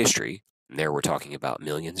view of history, and there we're talking about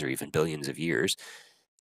millions or even billions of years.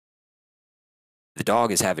 The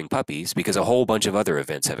dog is having puppies because a whole bunch of other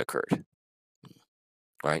events have occurred,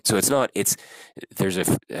 right? So there's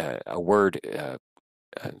a word,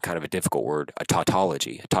 kind of a difficult word, a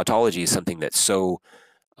tautology. A tautology is something that's so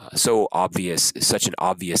obvious, such an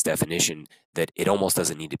obvious definition that it almost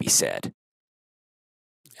doesn't need to be said.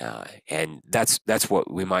 And that's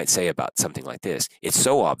what we might say about something like this. It's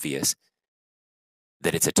so obvious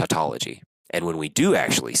that it's a tautology. And when we do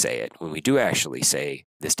actually say it, when we do actually say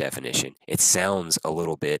this definition, it sounds a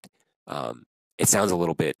little bit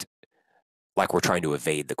like we're trying to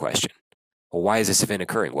evade the question. Well, why is this event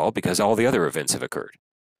occurring? Well, because all the other events have occurred.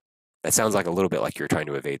 That sounds like a little bit like you're trying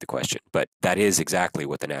to evade the question, but that is exactly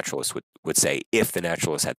what the naturalist would say if the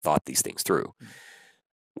naturalist had thought these things through.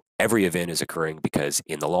 Every event is occurring because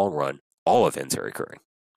in the long run, all events are occurring.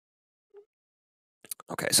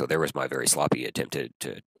 Okay, so there was my very sloppy attempt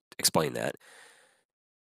to explain that.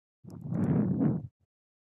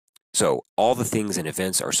 So all the things and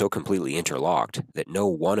events are so completely interlocked that no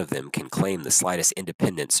one of them can claim the slightest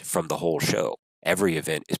independence from the whole show. Every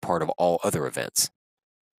event is part of all other events.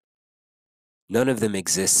 None of them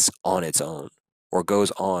exists on its own or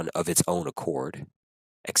goes on of its own accord,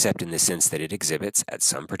 except in the sense that it exhibits at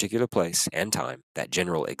some particular place and time that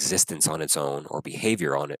general existence on its own or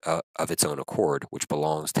behavior of its own accord which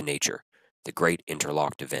belongs to nature, the great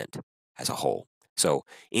interlocked event as a whole. So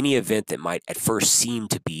any event that might at first seem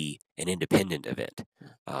to be an independent event,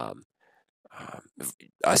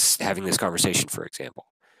 us having this conversation, for example,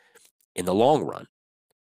 in the long run,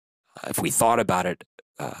 if we thought about it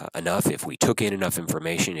enough, if we took in enough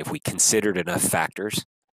information, if we considered enough factors,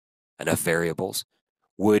 enough variables,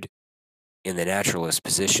 would, in the naturalist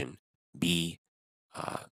position, be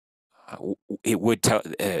it would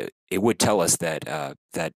tell us that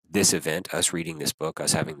that this event, us reading this book,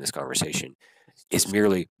 us having this conversation, is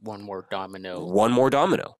merely one more domino. One more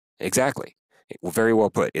domino, exactly. Very well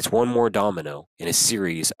put. It's one more domino in a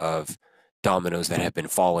series of dominoes that have been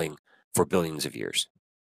falling for billions of years,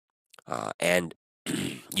 and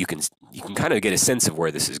you can kind of get a sense of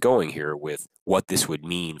where this is going here with what this would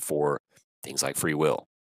mean for things like free will,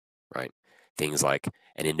 right? Things like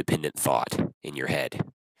an independent thought in your head.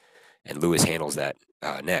 And Lewis handles that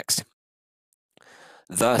next.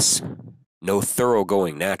 Thus, no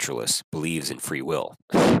thoroughgoing naturalist believes in free will.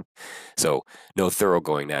 So, no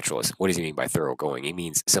thoroughgoing naturalist. What does he mean by thoroughgoing? He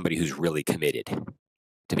means somebody who's really committed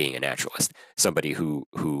to being a naturalist. Somebody who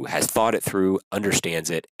has thought it through, understands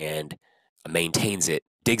it, and maintains it,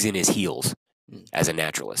 digs in his heels as a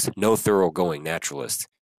naturalist. No thoroughgoing naturalist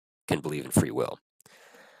can believe in free will.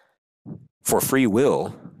 For free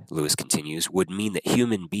will, Lewis continues, would mean that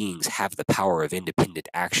human beings have the power of independent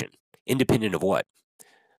action. Independent of what?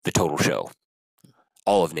 The total show.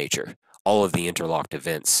 All of nature. All of the interlocked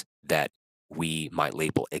events that we might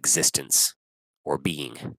label existence or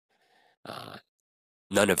being.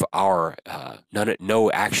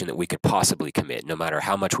 No action that we could possibly commit, no matter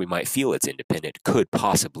how much we might feel it's independent, could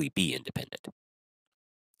possibly be independent.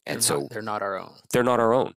 And they're not our own. They're not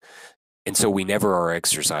our own. And so we never are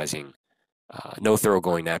exercising. No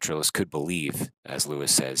thoroughgoing naturalist could believe, as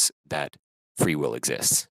Lewis says, that free will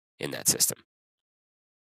exists in that system.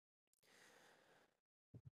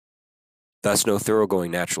 Thus, no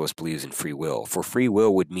thoroughgoing naturalist believes in free will, for free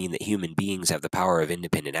will would mean that human beings have the power of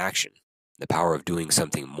independent action, the power of doing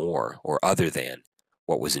something more or other than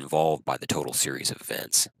what was involved by the total series of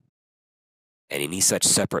events. And any such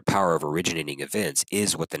separate power of originating events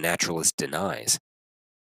is what the naturalist denies.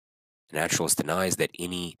 The naturalist denies that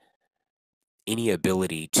any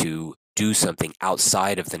ability to do something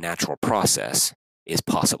outside of the natural process is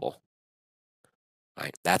possible.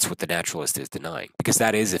 Right? That's what the naturalist is denying, because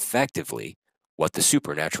that is effectively what the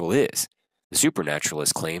supernatural is. The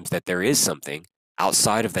supernaturalist claims that there is something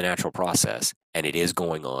outside of the natural process, and it is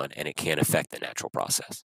going on, and it can affect the natural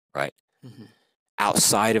process, right? Mm-hmm.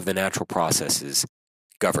 Outside of the natural process is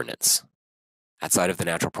governance. Outside of the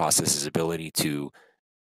natural process is ability to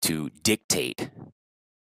dictate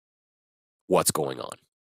what's going on.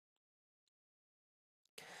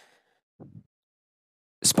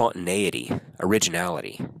 Spontaneity,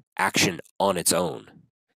 originality, action on its own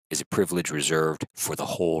is a privilege reserved for the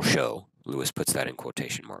whole show. Lewis puts that in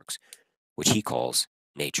quotation marks, which he calls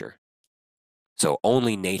nature. So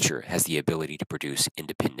only nature has the ability to produce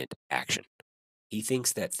independent action. He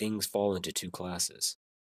thinks that things fall into two classes.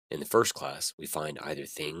 In the first class, we find either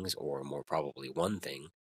things, or more probably one thing,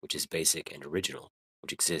 which is basic and original,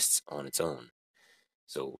 which exists on its own.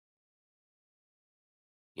 So,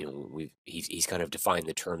 he's kind of defined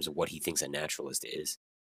the terms of what he thinks a naturalist is,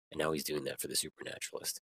 and now he's doing that for the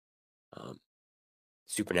supernaturalist. Um,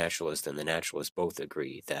 Supernaturalist and the naturalist both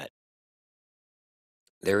agree that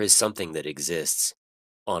there is something that exists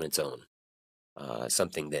on its own,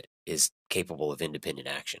 something that is capable of independent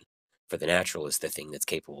action. For the naturalist, the thing that's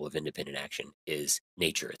capable of independent action is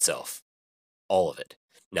nature itself, all of it.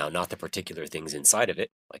 Now, not the particular things inside of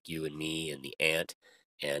it, like you and me and the ant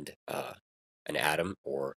and an atom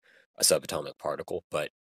or a subatomic particle, but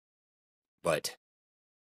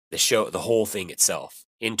the whole thing itself,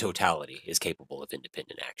 in totality, is capable of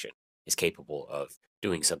independent action, is capable of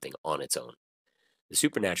doing something on its own. The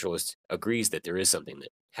supernaturalist agrees that there is something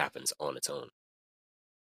that happens on its own.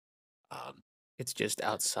 It's just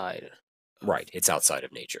outside. Right, it's outside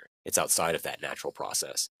of nature. It's outside of that natural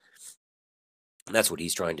process. And that's what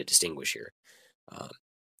he's trying to distinguish here.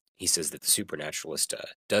 He says that the supernaturalist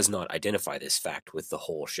does not identify this fact with the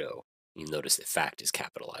whole show. You notice that fact is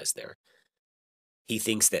capitalized there. He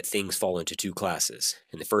thinks that things fall into two classes.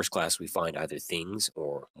 In the first class, we find either things,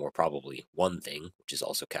 or more probably one thing, which is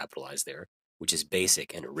also capitalized there, which is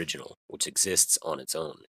basic and original, which exists on its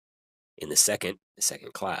own. In the second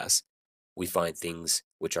class, we find things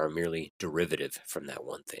which are merely derivative from that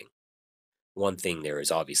one thing. One thing there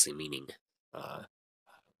is obviously meaning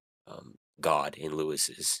God in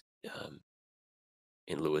Lewis's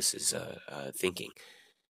thinking.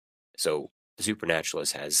 So the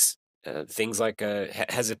supernaturalist has things like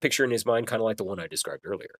has a picture in his mind, kind of like the one I described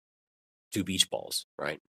earlier. Two beach balls,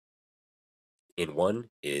 right? In one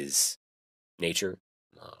is nature,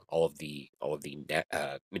 all of the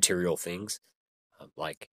material things,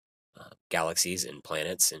 like galaxies and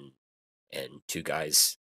planets and two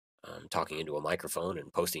guys talking into a microphone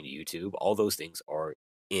and posting to YouTube. All those things are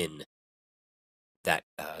in that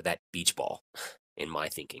beach ball, in my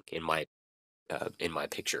thinking, in my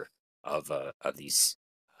picture of these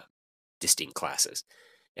distinct classes.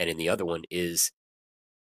 And in the other one is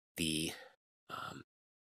the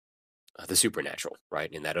supernatural,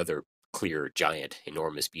 right? In that other clear, giant,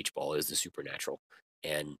 enormous beach ball is the supernatural,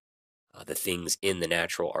 and the things in the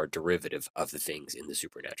natural are derivative of the things in the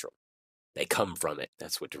supernatural. They come from it.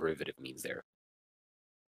 That's what derivative means there.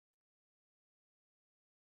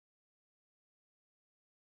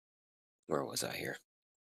 Where was I here?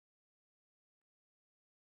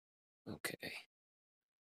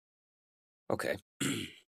 Okay.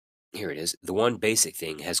 Here it is. The one basic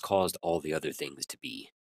thing has caused all the other things to be.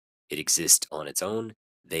 It exists on its own.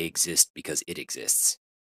 They exist because it exists.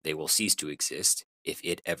 They will cease to exist if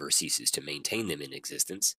it ever ceases to maintain them in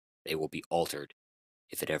existence. They will be altered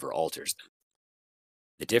if it ever alters them.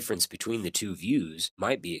 The difference between the two views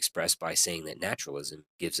might be expressed by saying that naturalism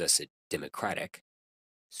gives us a democratic,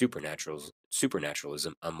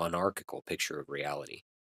 supernaturalism a monarchical picture of reality.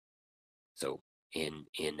 So and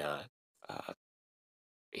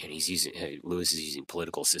he's using Lewis is using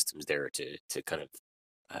political systems there to kind of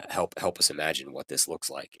help us imagine what this looks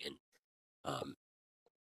like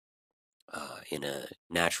in a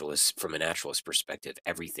naturalist, from a naturalist perspective.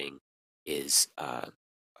 Everything is um,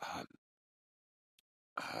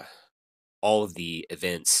 all of the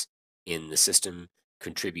events in the system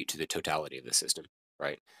contribute to the totality of the system,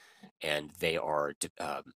 right? And they are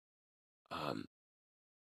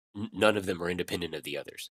none of them are independent of the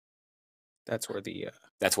others. That's where the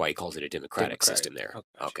That's why he calls it a democratic system there. Oh,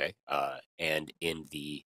 gotcha. Okay. And in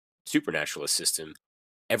the supernaturalist system,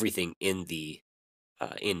 everything in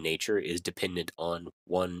nature is dependent on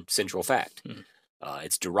one central fact.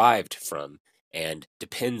 It's derived from and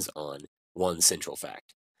depends on one central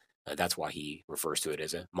fact. That's why he refers to it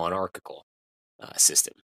as a monarchical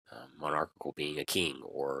system. Monarchical being a king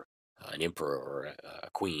or an emperor or a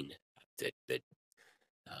queen that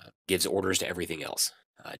gives orders to everything else.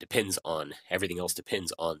 Everything else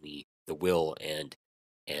depends on the will and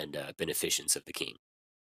beneficence of the king.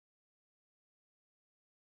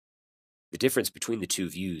 The difference between the two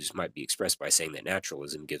views might be expressed by saying that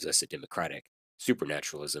naturalism gives us a democratic,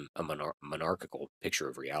 supernaturalism a monarchical picture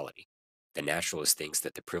of reality. The naturalist thinks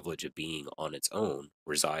that the privilege of being on its own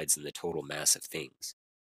resides in the total mass of things,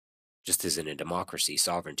 just as in a democracy,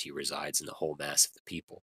 sovereignty resides in the whole mass of the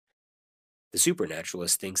people. The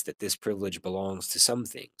supernaturalist thinks that this privilege belongs to some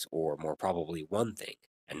things, or more probably one thing,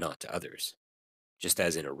 and not to others. Just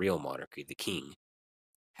as in a real monarchy, the king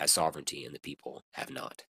has sovereignty and the people have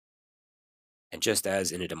not. And just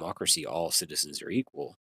as in a democracy all citizens are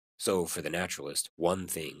equal, so for the naturalist, one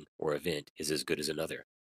thing or event is as good as another.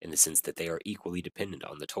 in the sense that they are equally dependent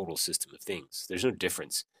on the total system of things. There's no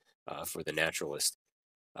difference for the naturalist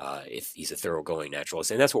if he's a thoroughgoing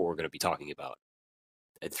naturalist, and that's what we're going to be talking about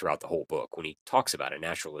throughout the whole book. When he talks about a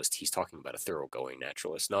naturalist, he's talking about a thoroughgoing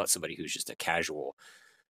naturalist, not somebody who's just a casual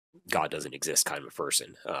God doesn't exist kind of a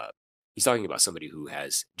person. He's talking about somebody who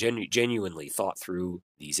has genuinely thought through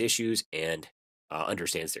these issues and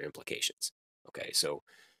understands their implications. Okay, so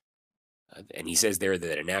and he says there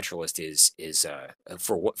that a naturalist is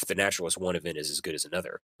for the naturalist, one event is as good as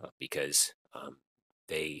another because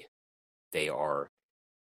they they are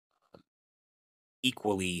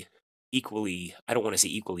equally. I don't want to say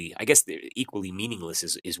equally. I guess they're equally meaningless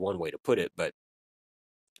is one way to put it, but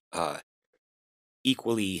uh,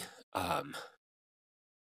 equally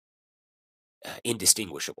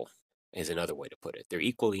indistinguishable is another way to put it. They're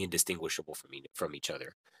equally indistinguishable from each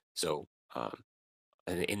other. So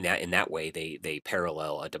in that way, they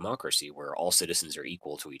parallel a democracy where all citizens are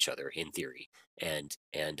equal to each other in theory, and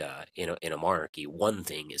in a monarchy, one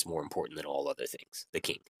thing is more important than all other things: the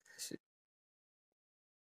king.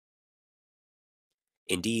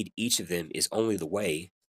 Indeed, each of them is only the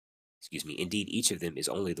way. Excuse me. Indeed, each of them is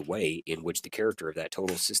only the way in which the character of that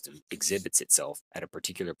total system exhibits itself at a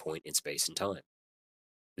particular point in space and time.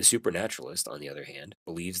 The supernaturalist, on the other hand,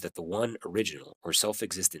 believes that the one original or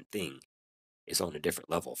self-existent thing is on a different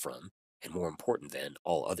level from, and more important than,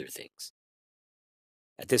 all other things.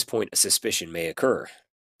 At this point, a suspicion may occur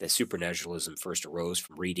that supernaturalism first arose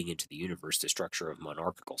from reading into the universe the structure of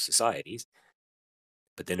monarchical societies,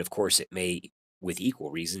 but then, of course, it may, with equal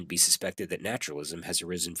reason, be suspected that naturalism has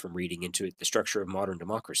arisen from reading into it the structure of modern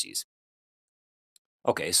democracies.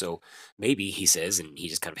 Okay, so maybe he says, and he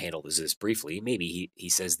just kind of handled this briefly, maybe he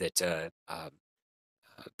says that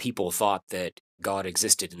people thought that God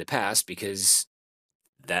existed in the past because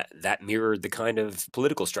that mirrored the kind of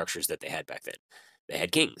political structures that they had back then. They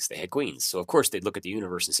had kings, they had queens. So of course they'd look at the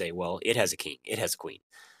universe and say, well, it has a king, it has a queen.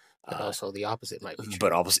 But also the opposite might be true.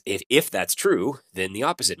 But if that's true, then the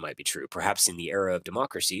opposite might be true. Perhaps in the era of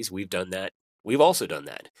democracies, we've done that. We've also done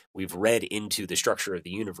that. We've read into the structure of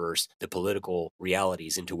the universe the political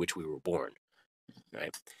realities into which we were born.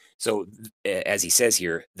 Right. So, as he says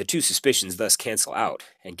here, the two suspicions thus cancel out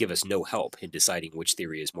and give us no help in deciding which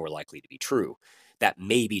theory is more likely to be true. That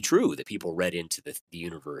may be true that people read into the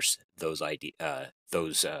universe those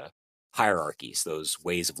hierarchies, those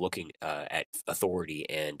ways of looking at authority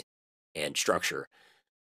and structure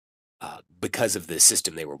because of the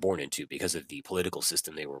system they were born into, because of the political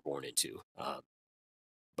system they were born into.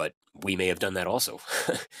 But we may have done that also.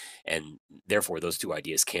 And therefore, those two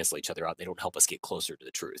ideas cancel each other out. They don't help us get closer to the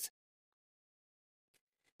truth.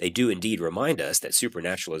 They do indeed remind us that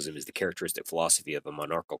supernaturalism is the characteristic philosophy of a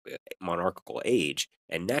monarchical age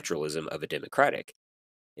and naturalism of a democratic,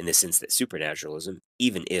 in the sense that supernaturalism,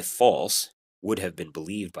 even if false, would have been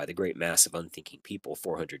believed by the great mass of unthinking people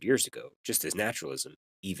 400 years ago, just as naturalism,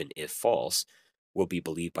 even if false, will be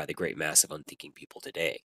believed by the great mass of unthinking people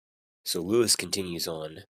today. So Lewis continues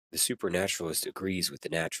on, the supernaturalist agrees with the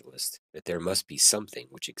naturalist that there must be something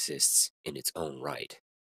which exists in its own right,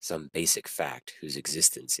 some basic fact whose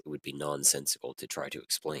existence it would be nonsensical to try to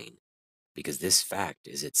explain, because this fact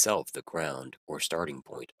is itself the ground or starting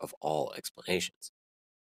point of all explanations.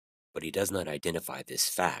 But he does not identify this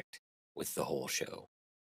fact with the whole show.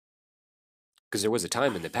 Because there was a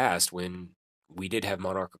time in the past when we did have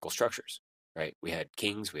monarchical structures, right? We had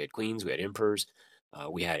kings, we had queens, we had emperors,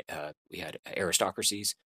 we had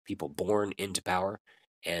aristocracies, people born into power,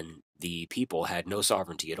 and the people had no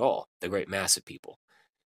sovereignty at all. The great mass of people.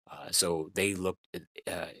 So they looked,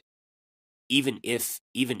 even if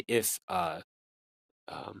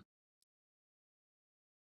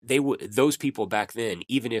they would, those people back then,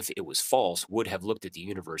 even if it was false, would have looked at the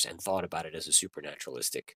universe and thought about it as a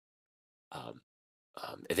supernaturalistic um,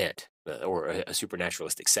 event or a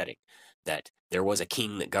supernaturalistic setting, that there was a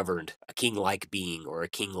king that governed, a king-like being or a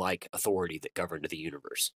king-like authority that governed the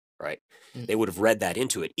universe, right? They would have read that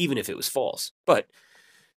into it, even if it was false. But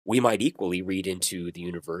we might equally read into the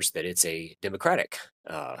universe that it's a democratic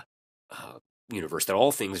universe, that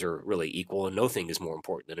all things are really equal and no thing is more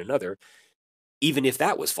important than another, even if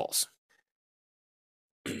that was false.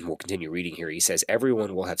 We'll continue reading here. He says,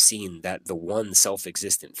 everyone will have seen that the one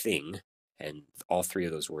self-existent thing, and all three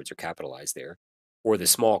of those words are capitalized there, or the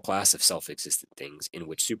small class of self-existent things in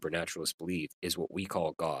which supernaturalists believe is what we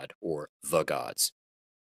call God, or the gods.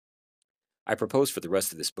 I propose for the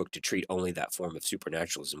rest of this book to treat only that form of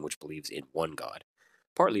supernaturalism which believes in one God,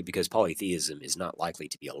 partly because polytheism is not likely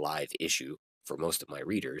to be a live issue for most of my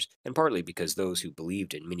readers, and partly because those who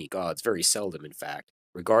believed in many gods very seldom, in fact,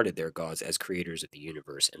 regarded their gods as creators of the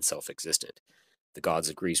universe and self-existent. the gods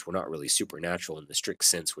of Greece were not really supernatural in the strict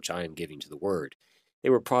sense which I am giving to the word. They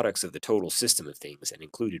were products of the total system of things and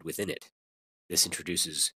included within it. This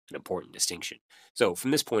introduces an important distinction. So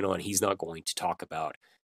from this point on, he's not going to talk about,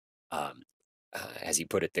 as he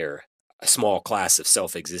put it there, a small class of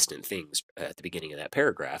self-existent things at the beginning of that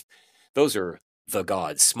paragraph. Those are the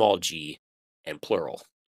gods, small g and plural.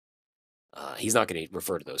 He's not going to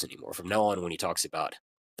refer to those anymore. From now on, when he talks about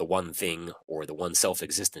the one thing or the one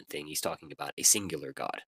self-existent thing, he's talking about a singular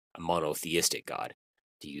God, a monotheistic God,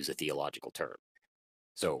 to use a theological term.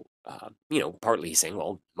 So, partly he's saying,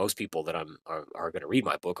 well, most people that are going to read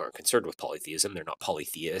my book aren't concerned with polytheism. They're not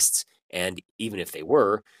polytheists. And even if they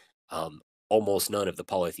were, almost none of the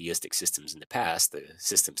polytheistic systems in the past, the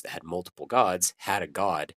systems that had multiple gods, had a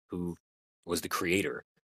god who was the creator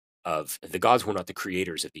of the gods. Were not the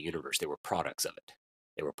creators of the universe. They were products of it.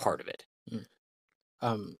 They were part of it.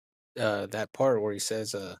 That part where he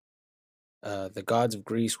says, the gods of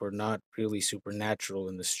Greece were not really supernatural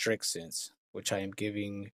in the strict sense, which I am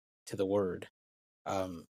giving to the word.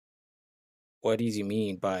 What does he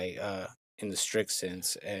mean by in the strict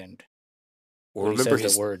sense? And Well, when he remember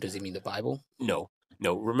says the word, does he mean the Bible? No.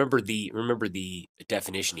 Remember the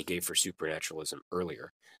definition he gave for supernaturalism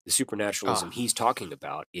earlier. The supernaturalism he's talking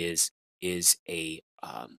about is a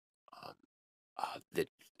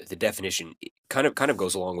the definition kind of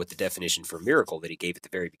goes along with the definition for miracle that he gave at the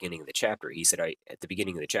very beginning of the chapter. He said, I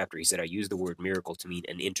use the word miracle to mean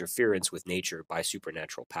an interference with nature by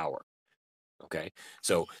supernatural power. Okay,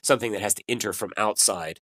 so something that has to enter from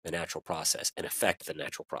outside the natural process and affect the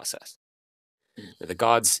natural process. The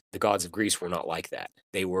gods of Greece were not like that.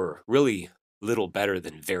 They were really little better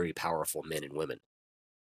than very powerful men and women.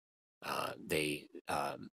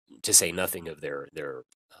 To say nothing of their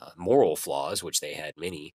moral flaws, which they had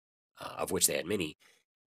many,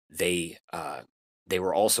 they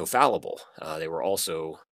were also fallible. They were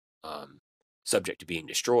also subject to being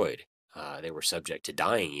destroyed. They were subject to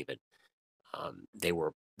dying even. They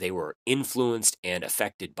were influenced and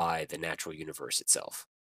affected by the natural universe itself.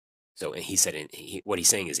 So he said, what he's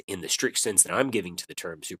saying is, in the strict sense that I'm giving to the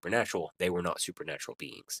term supernatural, they were not supernatural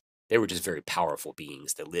beings. They were just very powerful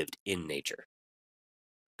beings that lived in nature.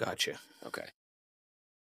 Gotcha. Okay.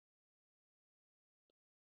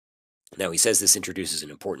 Now he says this introduces an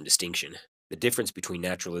important distinction. The difference between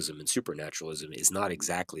naturalism and supernaturalism is not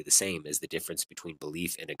exactly the same as the difference between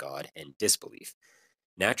belief in a god and disbelief.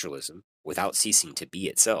 Naturalism, without ceasing to be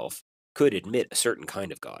itself, could admit a certain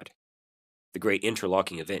kind of god. The great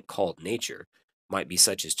interlocking event called nature might be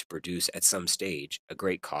such as to produce at some stage a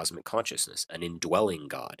great cosmic consciousness, an indwelling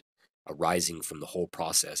God, arising from the whole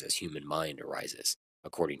process as human mind arises,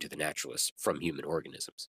 according to the naturalists, from human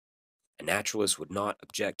organisms. A naturalist would not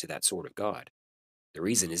object to that sort of God. The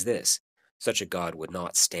reason is this: such a God would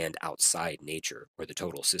not stand outside nature or the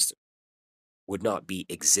total system, would not be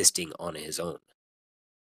existing on his own.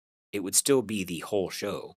 It would still be the whole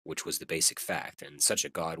show, which was the basic fact, and such a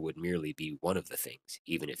God would merely be one of the things,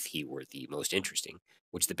 even if he were the most interesting,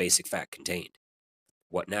 which the basic fact contained.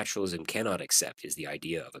 What naturalism cannot accept is the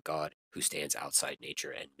idea of a God who stands outside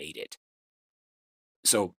nature and made it.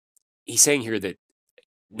 So he's saying here that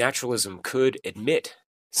naturalism could admit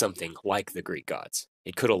something like the Greek gods.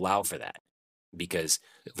 It could allow for that because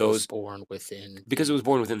it was born within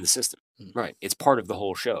the system. Right. It's part of the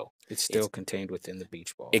whole show. It's still contained within the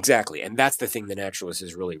beach ball. Exactly. And that's the thing the naturalist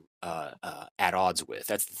is really at odds with.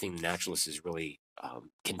 That's the thing the naturalist is really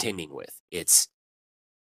contending with. It's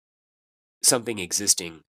something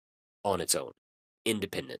existing on its own,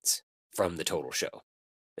 independence from the total show.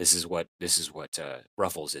 This is what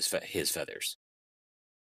ruffles his feathers.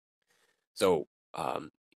 So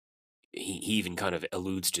he even kind of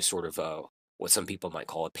alludes to sort of what some people might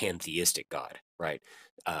call a pantheistic God, right?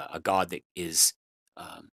 A God that is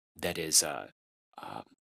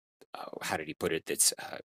how did he put it? That's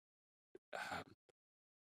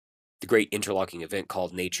the great interlocking event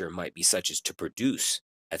called nature might be such as to produce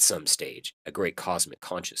at some stage a great cosmic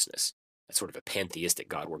consciousness. That's sort of a pantheistic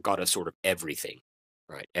God, where God is sort of everything,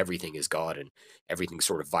 right? Everything is God, and everything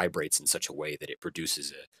sort of vibrates in such a way that it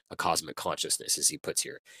produces a cosmic consciousness, as he puts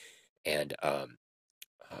here. And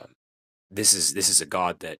this is a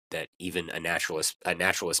God that even a naturalist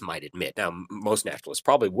might admit. Now, most naturalists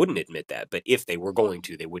probably wouldn't admit that, but if they were going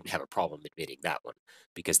to, they wouldn't have a problem admitting that one,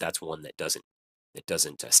 because that's one that doesn't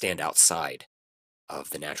stand outside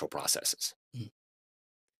of the natural processes.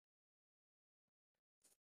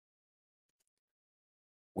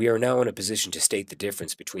 We are now in a position to state the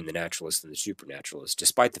difference between the naturalist and the supernaturalist,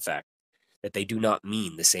 despite the fact that they do not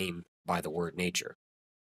mean the same by the word nature.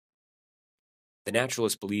 The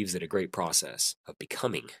naturalist believes that a great process of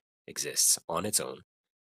becoming exists on its own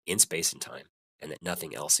in space and time, and that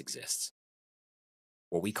nothing else exists.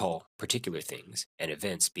 What we call particular things and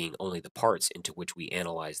events being only the parts into which we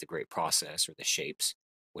analyze the great process or the shapes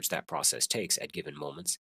which that process takes at given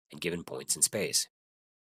moments and given points in space.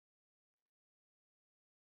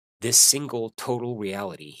 This single total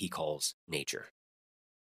reality he calls nature.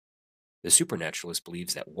 The supernaturalist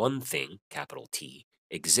believes that one thing, capital T,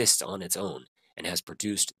 exists on its own and has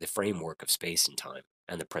produced the framework of space and time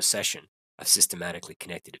and the procession of systematically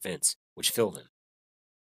connected events which fill them.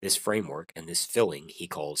 This framework and this filling he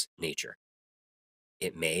calls nature.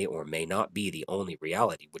 It may or may not be the only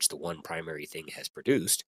reality which the one primary thing has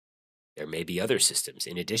produced. There may be other systems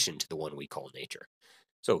in addition to the one we call nature.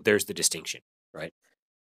 So there's the distinction, right?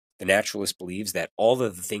 The naturalist believes that all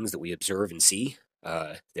of the things that we observe and see,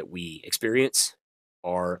 that we experience,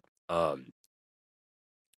 are part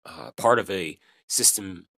of a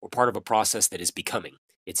system or part of a process that is becoming.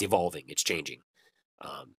 It's evolving, it's changing.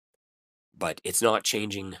 But it's not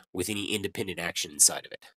changing with any independent action inside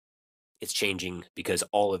of it. It's changing because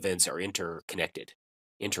all events are interconnected,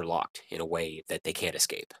 interlocked in a way that they can't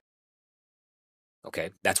escape.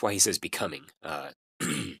 Okay, that's why he says becoming.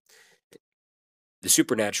 The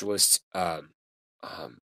supernaturalists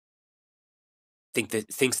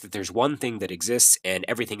thinks that there's one thing that exists and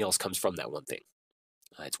everything else comes from that one thing.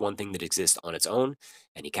 It's one thing that exists on its own,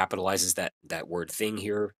 and he capitalizes that word "thing"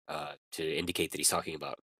 here to indicate that he's talking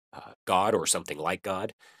about God or something like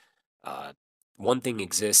God. One thing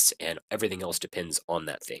exists, and everything else depends on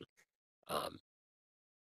that thing.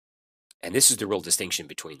 And this is the real distinction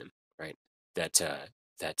between them, right? That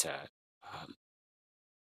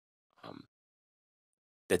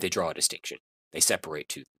they draw a distinction. They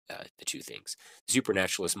separate the two things. The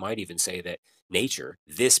supernaturalists might even say that nature,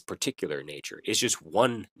 this particular nature, is just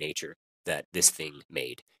one nature that this thing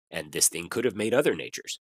made, and this thing could have made other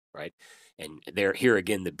natures, right? And here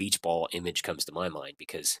again, the beach ball image comes to my mind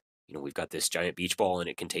because we've got this giant beach ball, and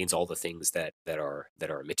it contains all the things that are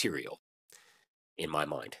material. In my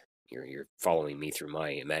mind, you're following me through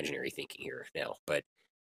my imaginary thinking here now, but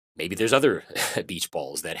maybe there's other beach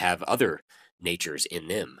balls that have other natures in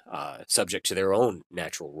them, subject to their own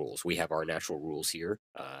natural rules. We have our natural rules here: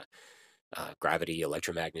 gravity,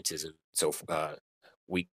 electromagnetism. So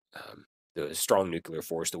the strong nuclear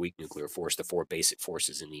force, the weak nuclear force, the four basic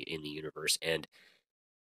forces in the universe, and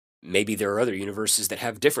maybe there are other universes that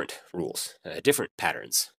have different rules, different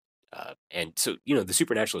patterns. And so, the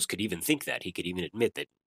supernaturalist could even think that. He could even admit that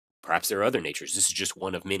perhaps there are other natures. This is just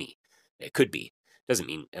one of many. It could be. Doesn't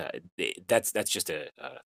mean that's just an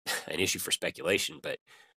issue for speculation. But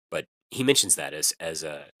he mentions that as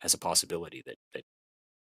a possibility that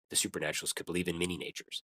the supernaturalist could believe in many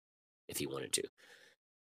natures if he wanted to.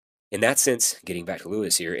 In that sense, getting back to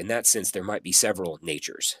Lewis here, in that sense, there might be several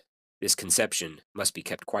natures. This conception must be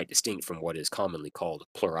kept quite distinct from what is commonly called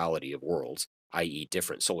plurality of worlds, i.e.,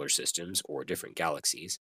 different solar systems or different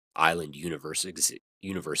galaxies, island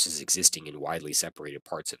universes existing in widely separated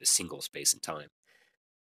parts of a single space and time.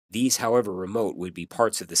 These, however remote, would be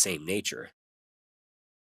parts of the same nature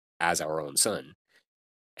as our own sun,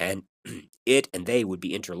 and it and they would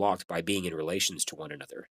be interlocked by being in relations to one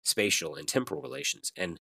another, spatial and temporal relations,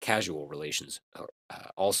 and causal relations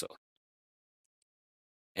also.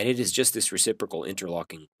 And it is just this reciprocal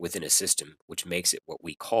interlocking within a system which makes it what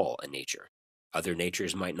we call a nature. Other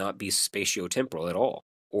natures might not be spatio-temporal at all,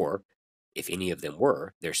 or, if any of them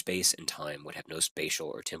were, their space and time would have no spatial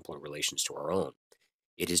or temporal relations to our own.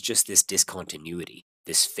 It is just this discontinuity,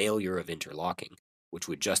 this failure of interlocking, which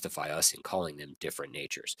would justify us in calling them different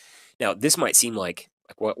natures. Now, this might seem like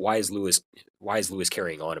why is Lewis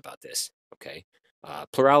carrying on about this? Okay,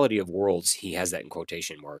 plurality of worlds, he has that in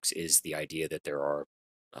quotation marks, is the idea that there are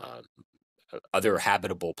other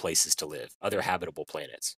habitable places to live, other habitable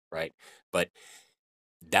planets, right? But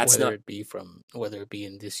that's whether not it be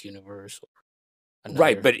in this universe or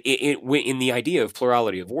right. another. But in the idea of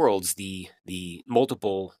plurality of worlds, the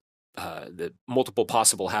multiple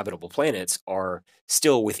possible habitable planets are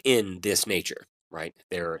still within this nature, right?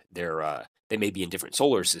 They may be in different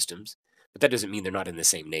solar systems, but that doesn't mean they're not in the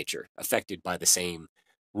same nature, affected by the same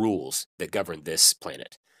rules that govern this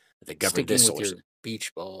planet, that govern Sticking this with solar your system.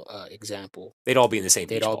 beach ball example, They'd all be in the same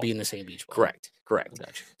they'd beach all ball. be in the same beach ball. Correct. Correct.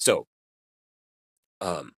 Gotcha. So,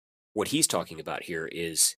 what he's talking about here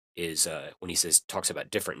is when he talks about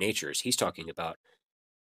different natures, he's talking about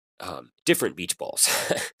different beach balls,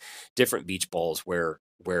 different beach balls where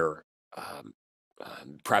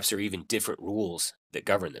perhaps there are even different rules that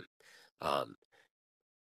govern them.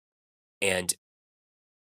 And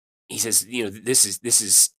he says,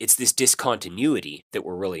 it's this discontinuity that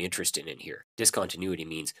we're really interested in here. Discontinuity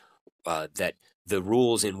means that the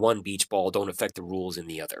rules in one beach ball don't affect the rules in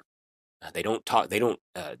the other. They don't talk. They don't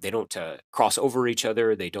cross over each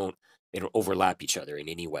other. They don't overlap each other in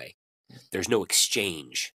any way. There's no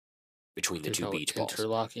exchange between the There's two no beach balls.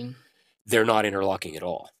 interlocking. They're not interlocking at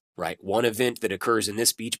all, right? One event that occurs in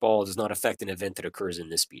this beach ball does not affect an event that occurs in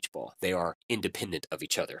this beach ball. They are independent of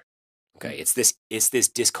each other. Okay, it's this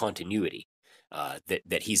discontinuity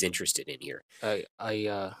that he's interested in here. I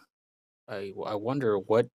wonder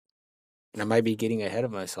what, and I might be getting ahead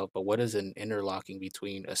of myself, but what is an interlocking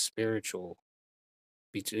between a spiritual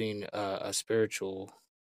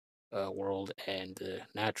world and the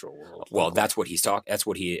natural world? Well, that's what he's talking. That's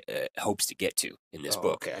what he hopes to get to in this Oh,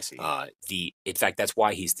 book. okay, I see. In fact, that's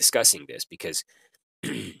why he's discussing this, because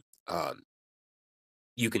um,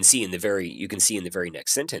 you can see in the very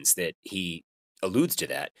next sentence that he alludes to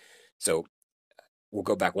that. So we'll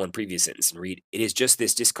go back one previous sentence and read, "It is just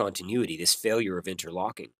this discontinuity, this failure of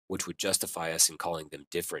interlocking, which would justify us in calling them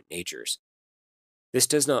different natures. This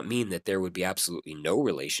does not mean that there would be absolutely no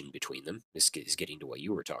relation between them." This is getting to what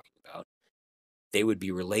you were talking about. "They would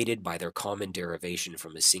be related by their common derivation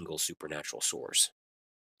from a single supernatural source."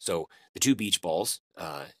 So the two beach balls,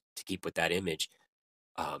 to keep with that image,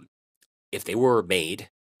 um, if they were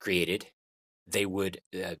created, they would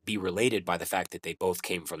be related by the fact that they both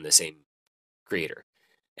came from the same creator.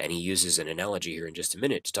 And he uses an analogy here in just a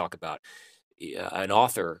minute to talk about an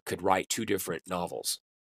author could write two different novels,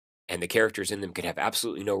 and the characters in them could have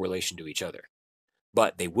absolutely no relation to each other,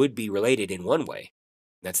 but they would be related in one way.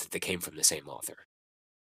 That's that they came from the same author.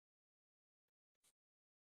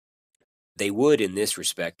 They would, in this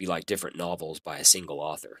respect, be like different novels by a single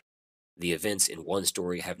author. The events in one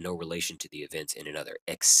story have no relation to the events in another,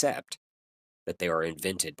 except that they are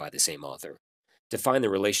invented by the same author. To find the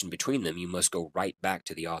relation between them, you must go right back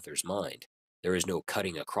to the author's mind. There is no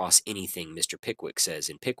cutting across anything Mr. Pickwick says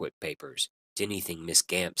in Pickwick Papers to anything Miss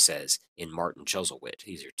Gamp says in Martin Chuzzlewit.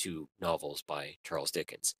 These are two novels by Charles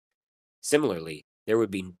Dickens. Similarly, there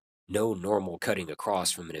would be no normal cutting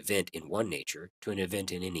across from an event in one nature to an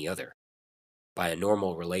event in any other. By a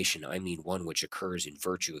normal relation, I mean one which occurs in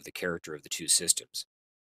virtue of the character of the two systems.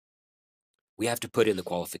 We have to put in the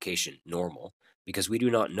qualification normal, because we do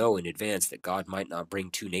not know in advance that God might not bring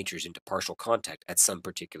two natures into partial contact at some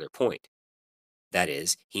particular point. That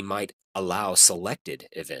is, he might allow selected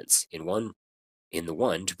events in the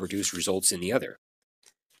one to produce results in the other.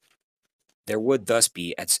 There would thus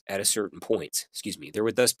be at certain points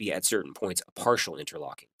a partial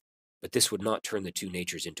interlocking, but this would not turn the two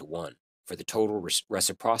natures into one, for the total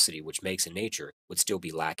reciprocity which makes a nature would still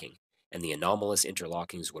be lacking, and the anomalous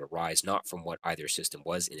interlockings would arise not from what either system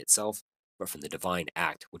was in itself, but from the divine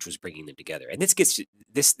act which was bringing them together. And this gets to,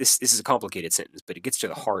 this is a complicated sentence, but it gets to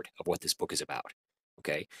the heart of what this book is about.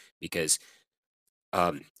 Okay, because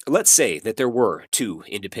let's say that there were two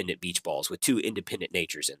independent beach balls with two independent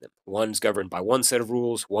natures in them. One's governed by one set of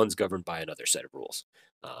rules, one's governed by another set of rules,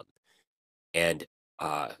 um, and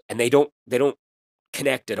they don't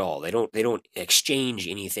connect at all. They don't exchange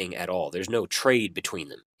anything at all. There's no trade between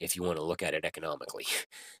them. If you want to look at it economically,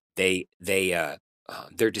 they're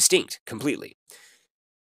distinct completely.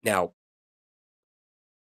 Now,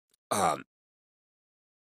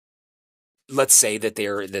 let's say that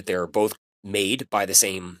they're both made by the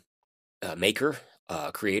same maker,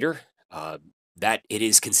 creator. That it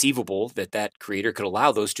is conceivable that that creator could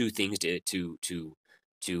allow those two things to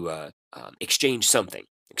exchange something,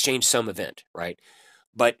 exchange some event, right?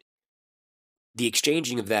 But the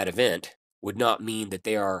exchanging of that event would not mean that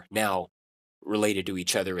they are now related to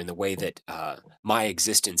each other in the way that my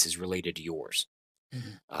existence is related to yours.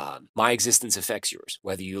 My existence affects yours,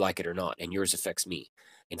 whether you like it or not, and yours affects me.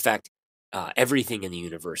 In fact, everything in the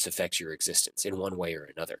universe affects your existence in one way or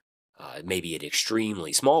another. Maybe an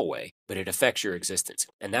extremely small way, but it affects your existence.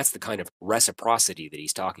 And that's the kind of reciprocity that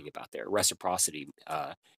he's talking about there. Reciprocity,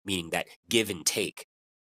 meaning that give and take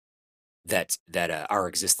that our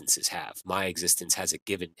existences have. My existence has a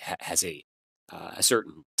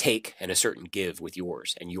certain take and a certain give with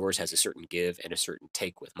yours, and yours has a certain give and a certain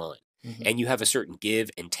take with mine. Mm-hmm. And you have a certain give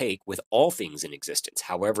and take with all things in existence,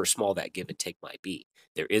 however small that give and take might be.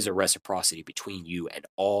 There is a reciprocity between you and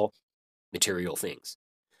all material things.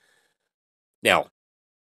 Now,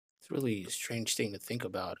 It's really a strange thing to think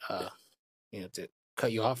about. To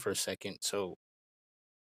cut you off for a second. So,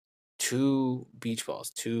 two beach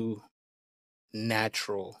balls, two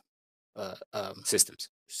natural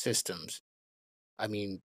systems. I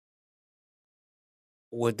mean,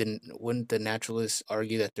 wouldn't the naturalists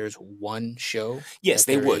argue that there's one show? Yes,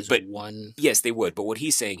 they would. But one. Yes, they would. But what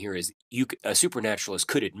he's saying here is, a supernaturalist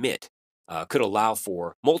could admit, could allow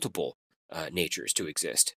for multiple natures to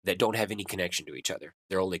exist that don't have any connection to each other.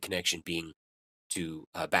 Their only connection being to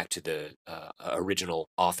back to the original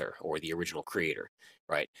author or the original creator,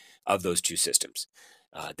 right, of those two systems.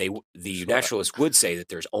 The So, naturalists would say that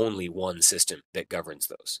there's only one system that governs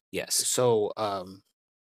those. Yes. so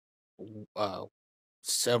w- uh,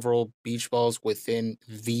 several beach balls within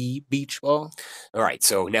the beach ball. All right.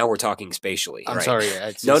 So now we're talking spatially, I'm right? sorry,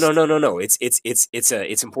 it's No, no, just no, no, no.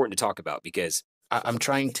 It's important to talk about because I'm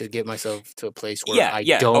trying to get myself to a place where yeah, I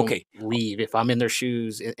yeah. don't Okay, leave. If I'm in their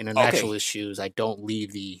shoes, in a okay, naturalist's shoes, I don't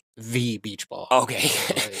leave the beach ball. okay.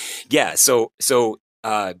 You know, Yeah. So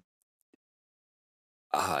uh,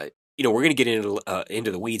 we're going to get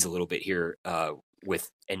into the weeds a little bit here with,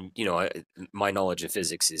 and my knowledge of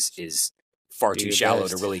physics is far do too your shallow to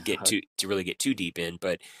best. really get to really get too deep in.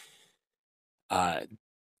 But uh,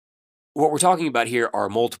 what we're talking about here are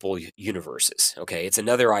multiple universes. Okay, it's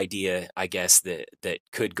another idea, I guess, that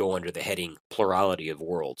could go under the heading plurality of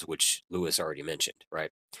worlds, which Lewis already mentioned,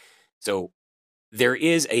 right? So there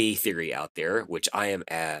is a theory out there, which I am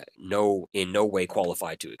in no way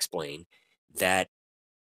qualified to explain, that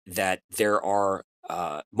there are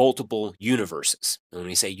multiple universes. And when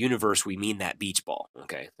we say universe, we mean that beach ball.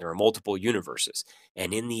 Okay, there are multiple universes,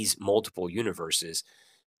 and in these multiple universes,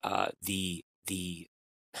 the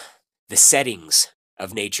settings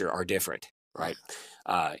of nature are different, right?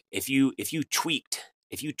 If you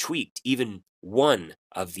tweaked even one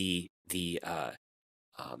of the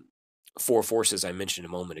um, four forces I mentioned a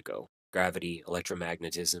moment ago, gravity,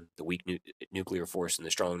 electromagnetism, the weak nuclear force, and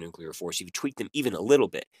the strong nuclear force, if you tweak them even a little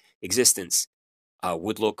bit, existence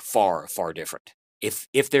would look far, far different.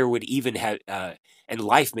 If there would even have, and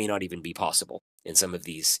life may not even be possible in some of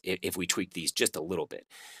these if we tweak these just a little bit.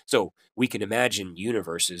 So we can imagine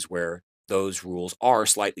universes where those rules are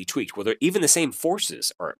slightly tweaked, where even the same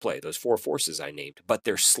forces are at play, those four forces I named, but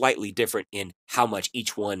they're slightly different in how much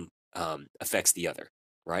each one affects the other,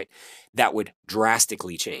 right? That would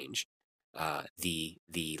drastically change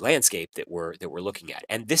the landscape that we're looking at.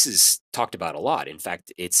 And this is talked about a lot. In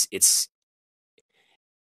fact, it's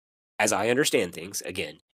as I understand things,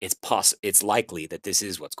 again, it's likely that this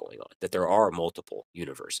is what's going on, that there are multiple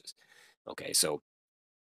universes. Okay, so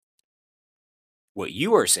what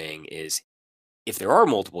you are saying is if there are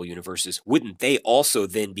multiple universes, wouldn't they also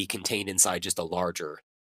then be contained inside just a larger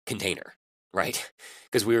container, right?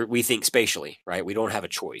 Because we think spatially, right? We don't have a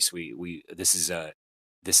choice. We this is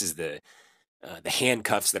the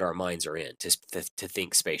handcuffs that our minds are in to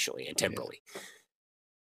think spatially and yeah. temporally.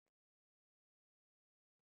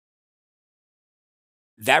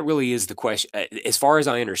 That really is the question. As far as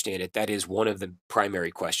I understand it, that is one of the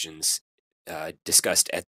primary questions discussed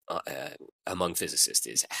among physicists: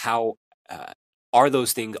 is how uh, are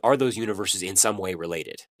those universes in some way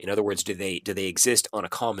related? In other words, do they exist on a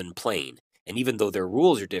common plane? And even though their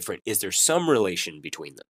rules are different, is there some relation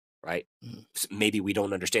between them? Right? Mhm. Maybe we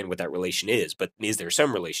don't understand what that relation is, but is there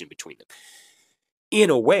some relation between them?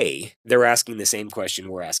 In a way, they're asking the same question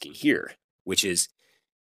we're asking here, which is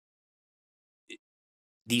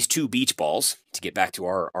these two beach balls, to get back to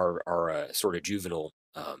our sort of juvenile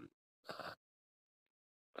uh,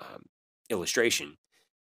 um, illustration,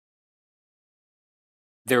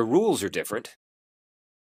 their rules are different,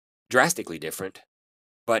 drastically different,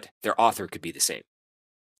 but their author could be the same.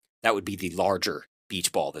 That would be the larger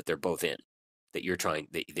beach ball that they're both in, that you're trying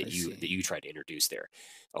I see. that you tried to introduce there.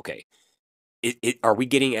 Okay, are we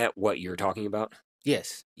getting at what you're talking about?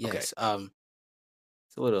 Yes, Okay. yes.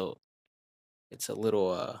 It's a little. It's a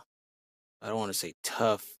little. I don't want to say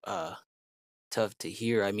tough. Tough to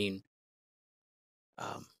hear. I mean,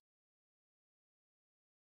 um,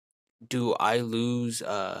 do I lose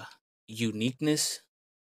uniqueness?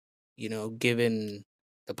 You know, given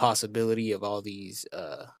the possibility of all these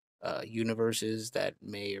universes that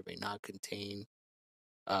may or may not contain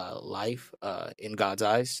life in God's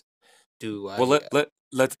eyes. Do Well, I?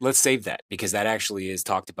 let's save that because that actually is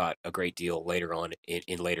talked about a great deal later on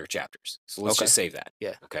in later chapters. So let's Okay. just save that.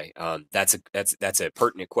 Yeah. Okay. That's a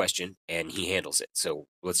pertinent question, and he handles it. So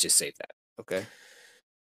let's just save that. Okay.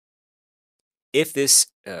 If this,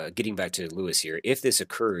 getting back to Lewis here, if this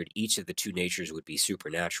occurred, each of the two natures would be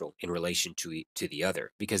supernatural in relation to the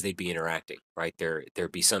other because they'd be interacting, right?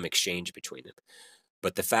 There'd be some exchange between them.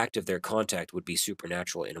 But the fact of their contact would be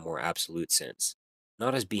supernatural in a more absolute sense,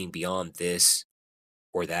 not as being beyond this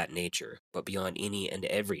or that nature, but beyond any and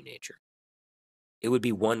every nature. It would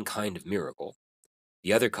be one kind of miracle.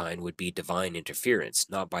 The other kind would be divine interference,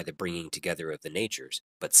 not by the bringing together of the natures,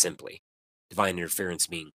 but simply. Divine interference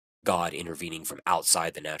being God intervening from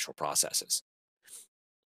outside the natural processes.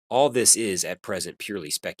 All this is, at present,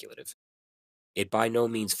 purely speculative. It by no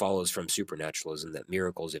means follows from supernaturalism that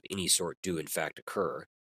miracles of any sort do in fact occur.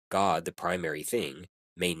 God, the primary thing,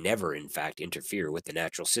 may never in fact interfere with the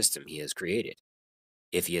natural system he has created.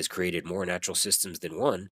 If he has created more natural systems than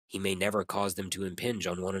one, he may never cause them to impinge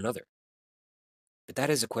on one another. But that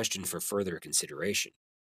is a question for further consideration.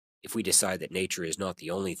 If we decide that nature is not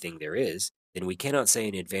the only thing there is, then we cannot say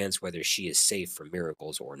in advance whether she is safe from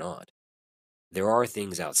miracles or not. There are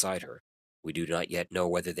things outside her. We do not yet know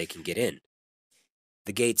whether they can get in.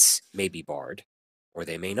 The gates may be barred, or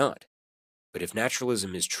they may not. But if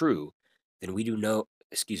naturalism is true, then we do know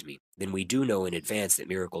in advance that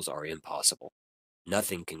miracles are impossible.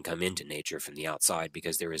 Nothing can come into nature from the outside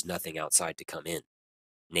because there is nothing outside to come in,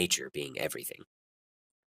 nature being everything.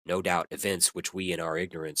 No doubt events which we in our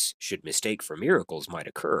ignorance should mistake for miracles might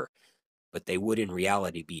occur, but they would in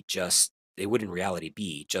reality be just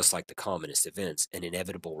like the commonest events, an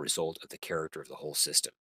inevitable result of the character of the whole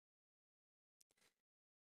system.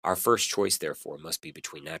 Our first choice, therefore, must be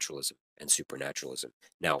between naturalism and supernaturalism.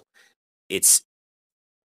 Now, he's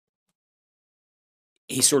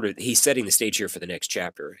setting the stage here for the next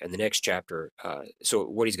chapter, and the next chapter. So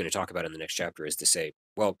what he's going to talk about in the next chapter is to say,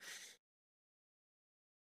 well,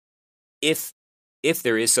 if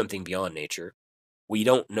there is something beyond nature, we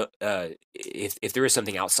don't know. If there is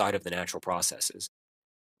something outside of the natural processes,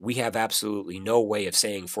 we have absolutely no way of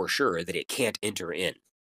saying for sure that it can't enter in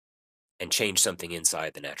and change something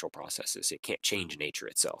inside the natural processes. It can't change nature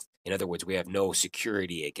itself. In other words, we have no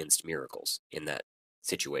security against miracles in that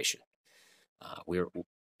situation.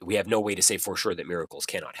 We have no way to say for sure that miracles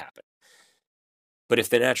cannot happen. But if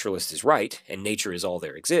the naturalist is right and nature is all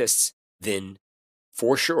there exists, then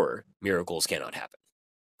for sure miracles cannot happen.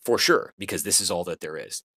 For sure, because this is all that there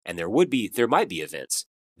is. And there might be events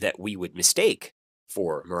that we would mistake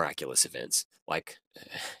for miraculous events, like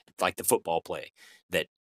the football play that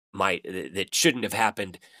shouldn't have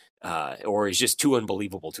happened, or is just too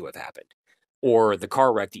unbelievable to have happened, or the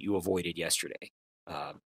car wreck that you avoided yesterday.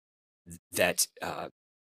 That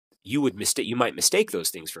you might mistake those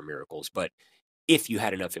things for miracles, but if you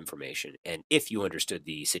had enough information and if you understood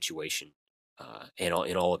the situation in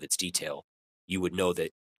all of its detail, you would know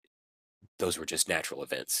that those were just natural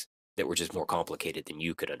events that were just more complicated than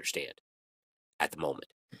you could understand at the moment.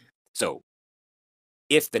 So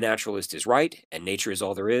if the naturalist is right and nature is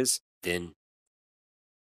all there is, then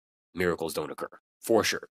miracles don't occur, for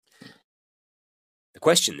sure. The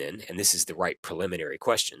question then, and this is the right preliminary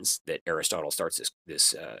questions that Aristotle starts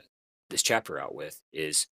this chapter out with,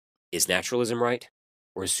 is naturalism right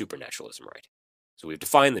or is supernaturalism right? So we've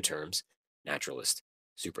defined the terms, naturalist,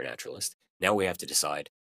 supernaturalist. Now we have to decide,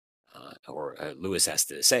 Lewis has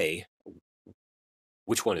to say,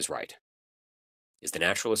 which one is right? Is the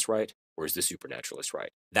naturalist right or is the supernaturalist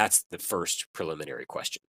right? That's the first preliminary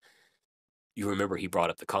question. You remember he brought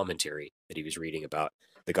up the commentary that he was reading about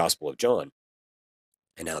the Gospel of John,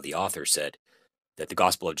 and how the author said that the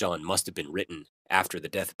Gospel of John must have been written after the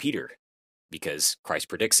death of Peter because Christ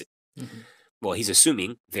predicts it. Mm-hmm. Well, he's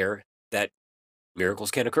assuming there that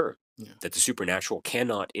miracles can occur, that the supernatural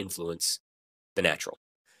cannot influence the natural.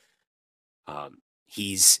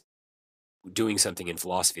 He's doing something in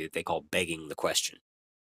philosophy that they call begging the question.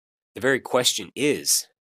 The very question is,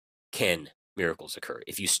 can miracles occur?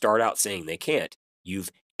 If you start out saying they can't,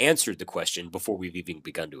 you've answered the question before we've even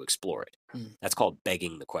begun to explore it. That's called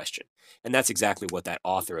begging the question. And that's exactly what that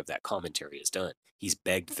author of that commentary has done. He's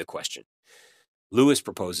begged the question. Lewis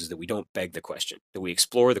proposes that we don't beg the question, that we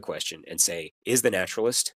explore the question and say, is the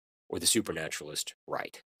naturalist or the supernaturalist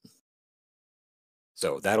right?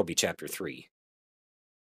 So that'll be chapter 3.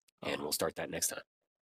 And we'll start that next time.